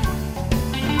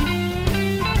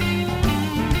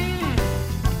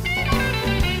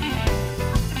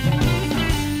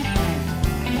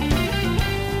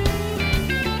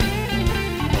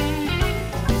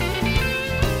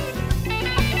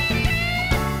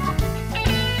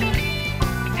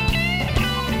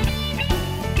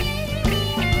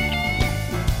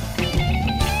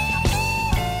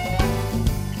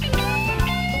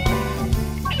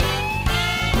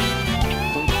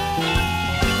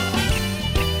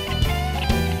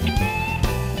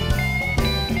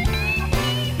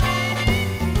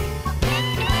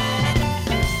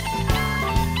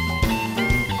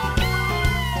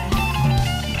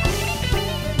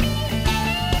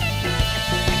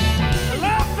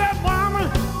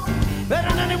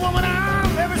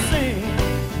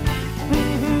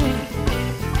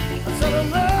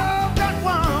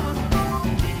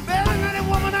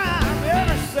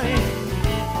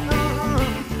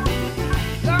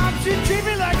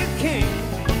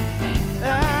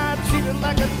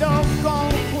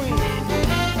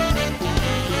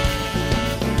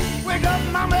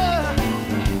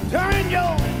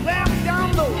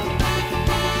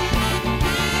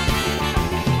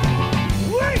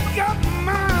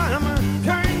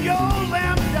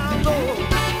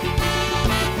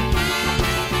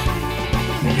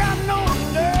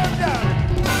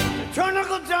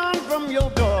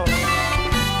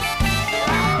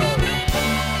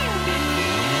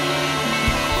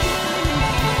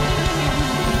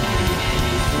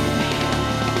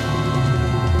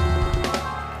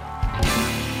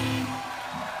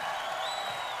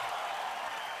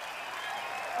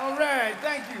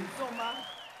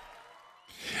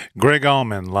 Gregg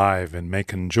Allman live in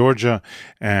Macon, Georgia,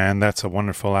 and that's a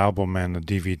wonderful album and a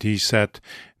DVD set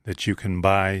that you can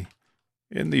buy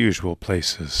in the usual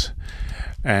places.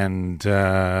 And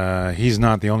he's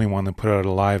not the only one that put out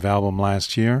a live album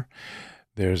last year.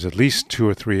 There's at least 2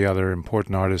 or 3 other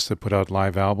important artists that put out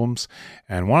live albums,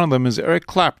 and one of them is Eric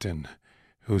Clapton,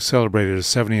 who celebrated his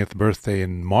 70th birthday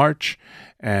in March,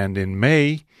 and in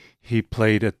May he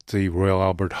played at the Royal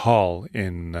Albert Hall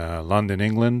in London,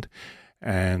 England,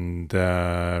 and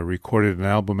recorded an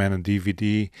album and a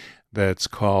DVD that's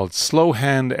called Slow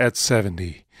Hand at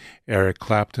 70, Eric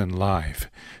Clapton Live.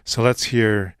 So let's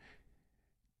hear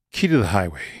Key to the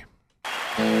Highway.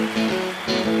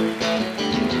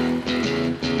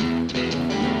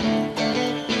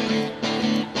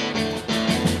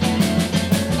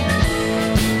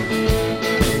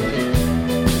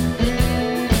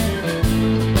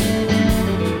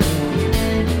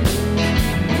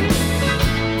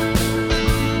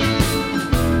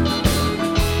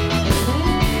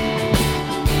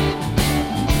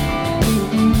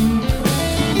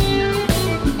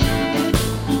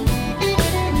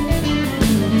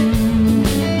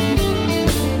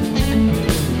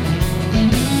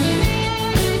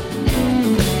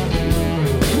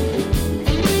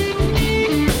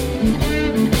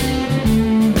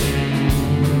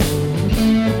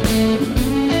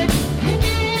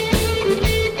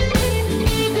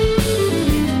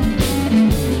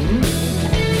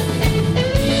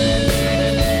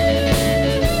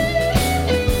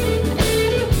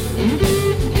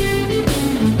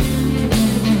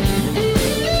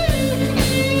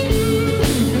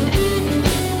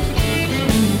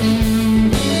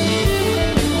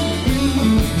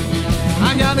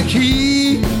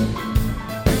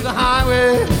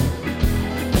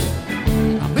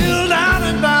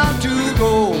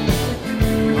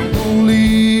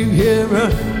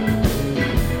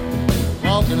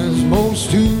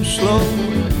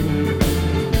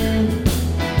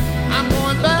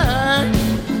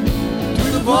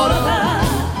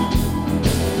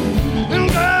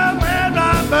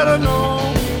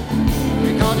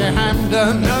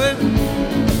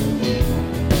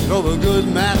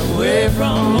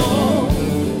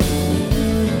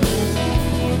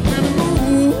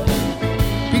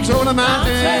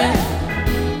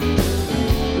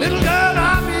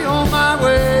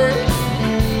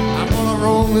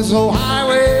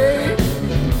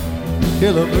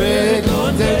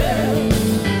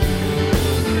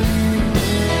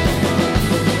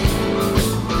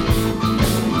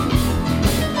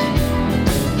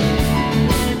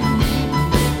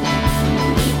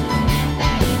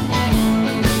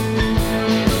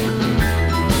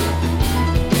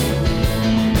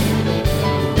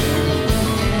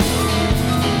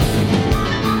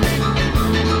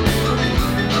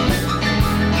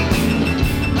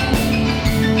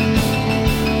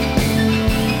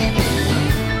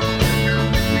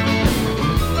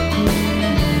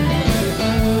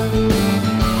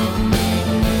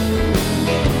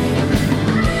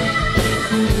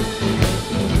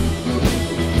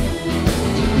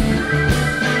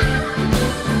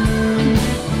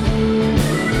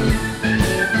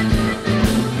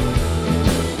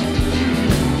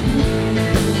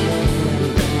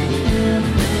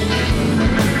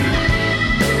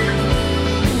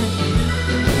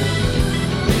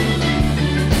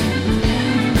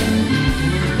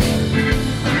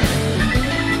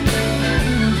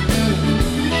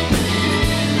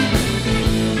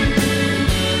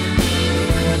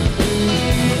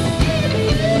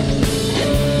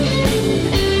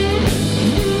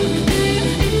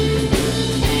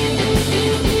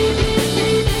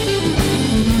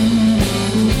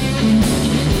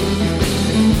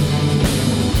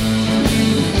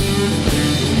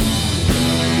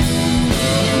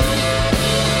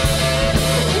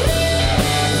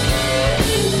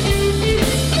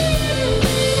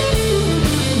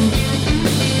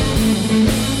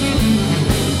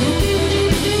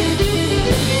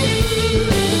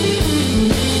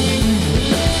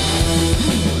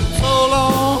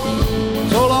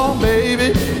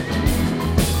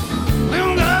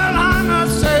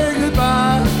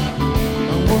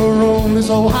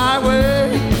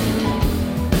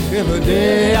 the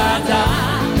day I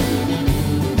die.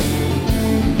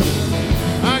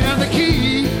 I got the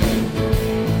key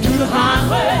to the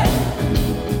highway,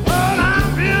 but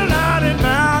I'm real out and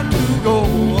bound to go.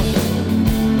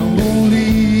 Don't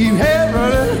leave here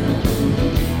early,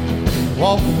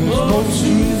 walking slow,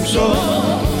 soon,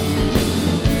 so.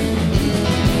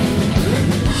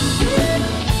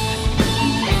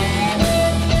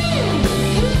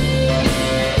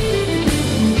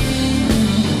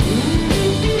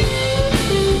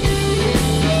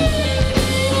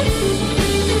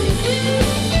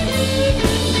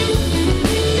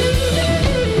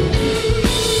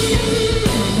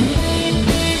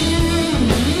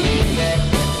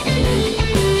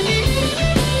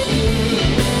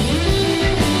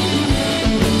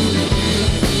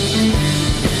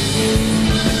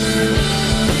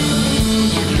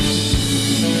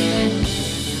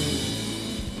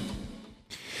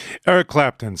 Eric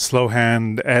Clapton, Slow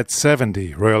Hand at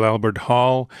 70, Royal Albert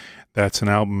Hall. That's an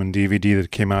album and DVD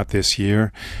that came out this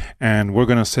year. And we're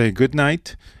going to say good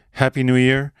night, Happy New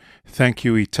Year. Thank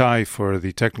you, Itai, for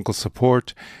the technical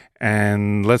support.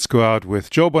 And let's go out with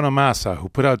Joe Bonamassa, who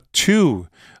put out 2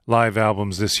 live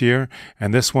albums this year.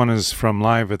 And this one is from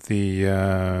live at the,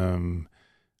 I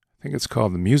think it's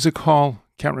called the Music Hall.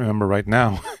 Can't remember right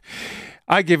now.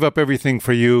 I give up everything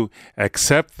for you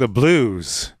except the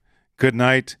blues. Good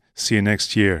night. See you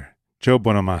next year. Joe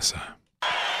Bonamassa.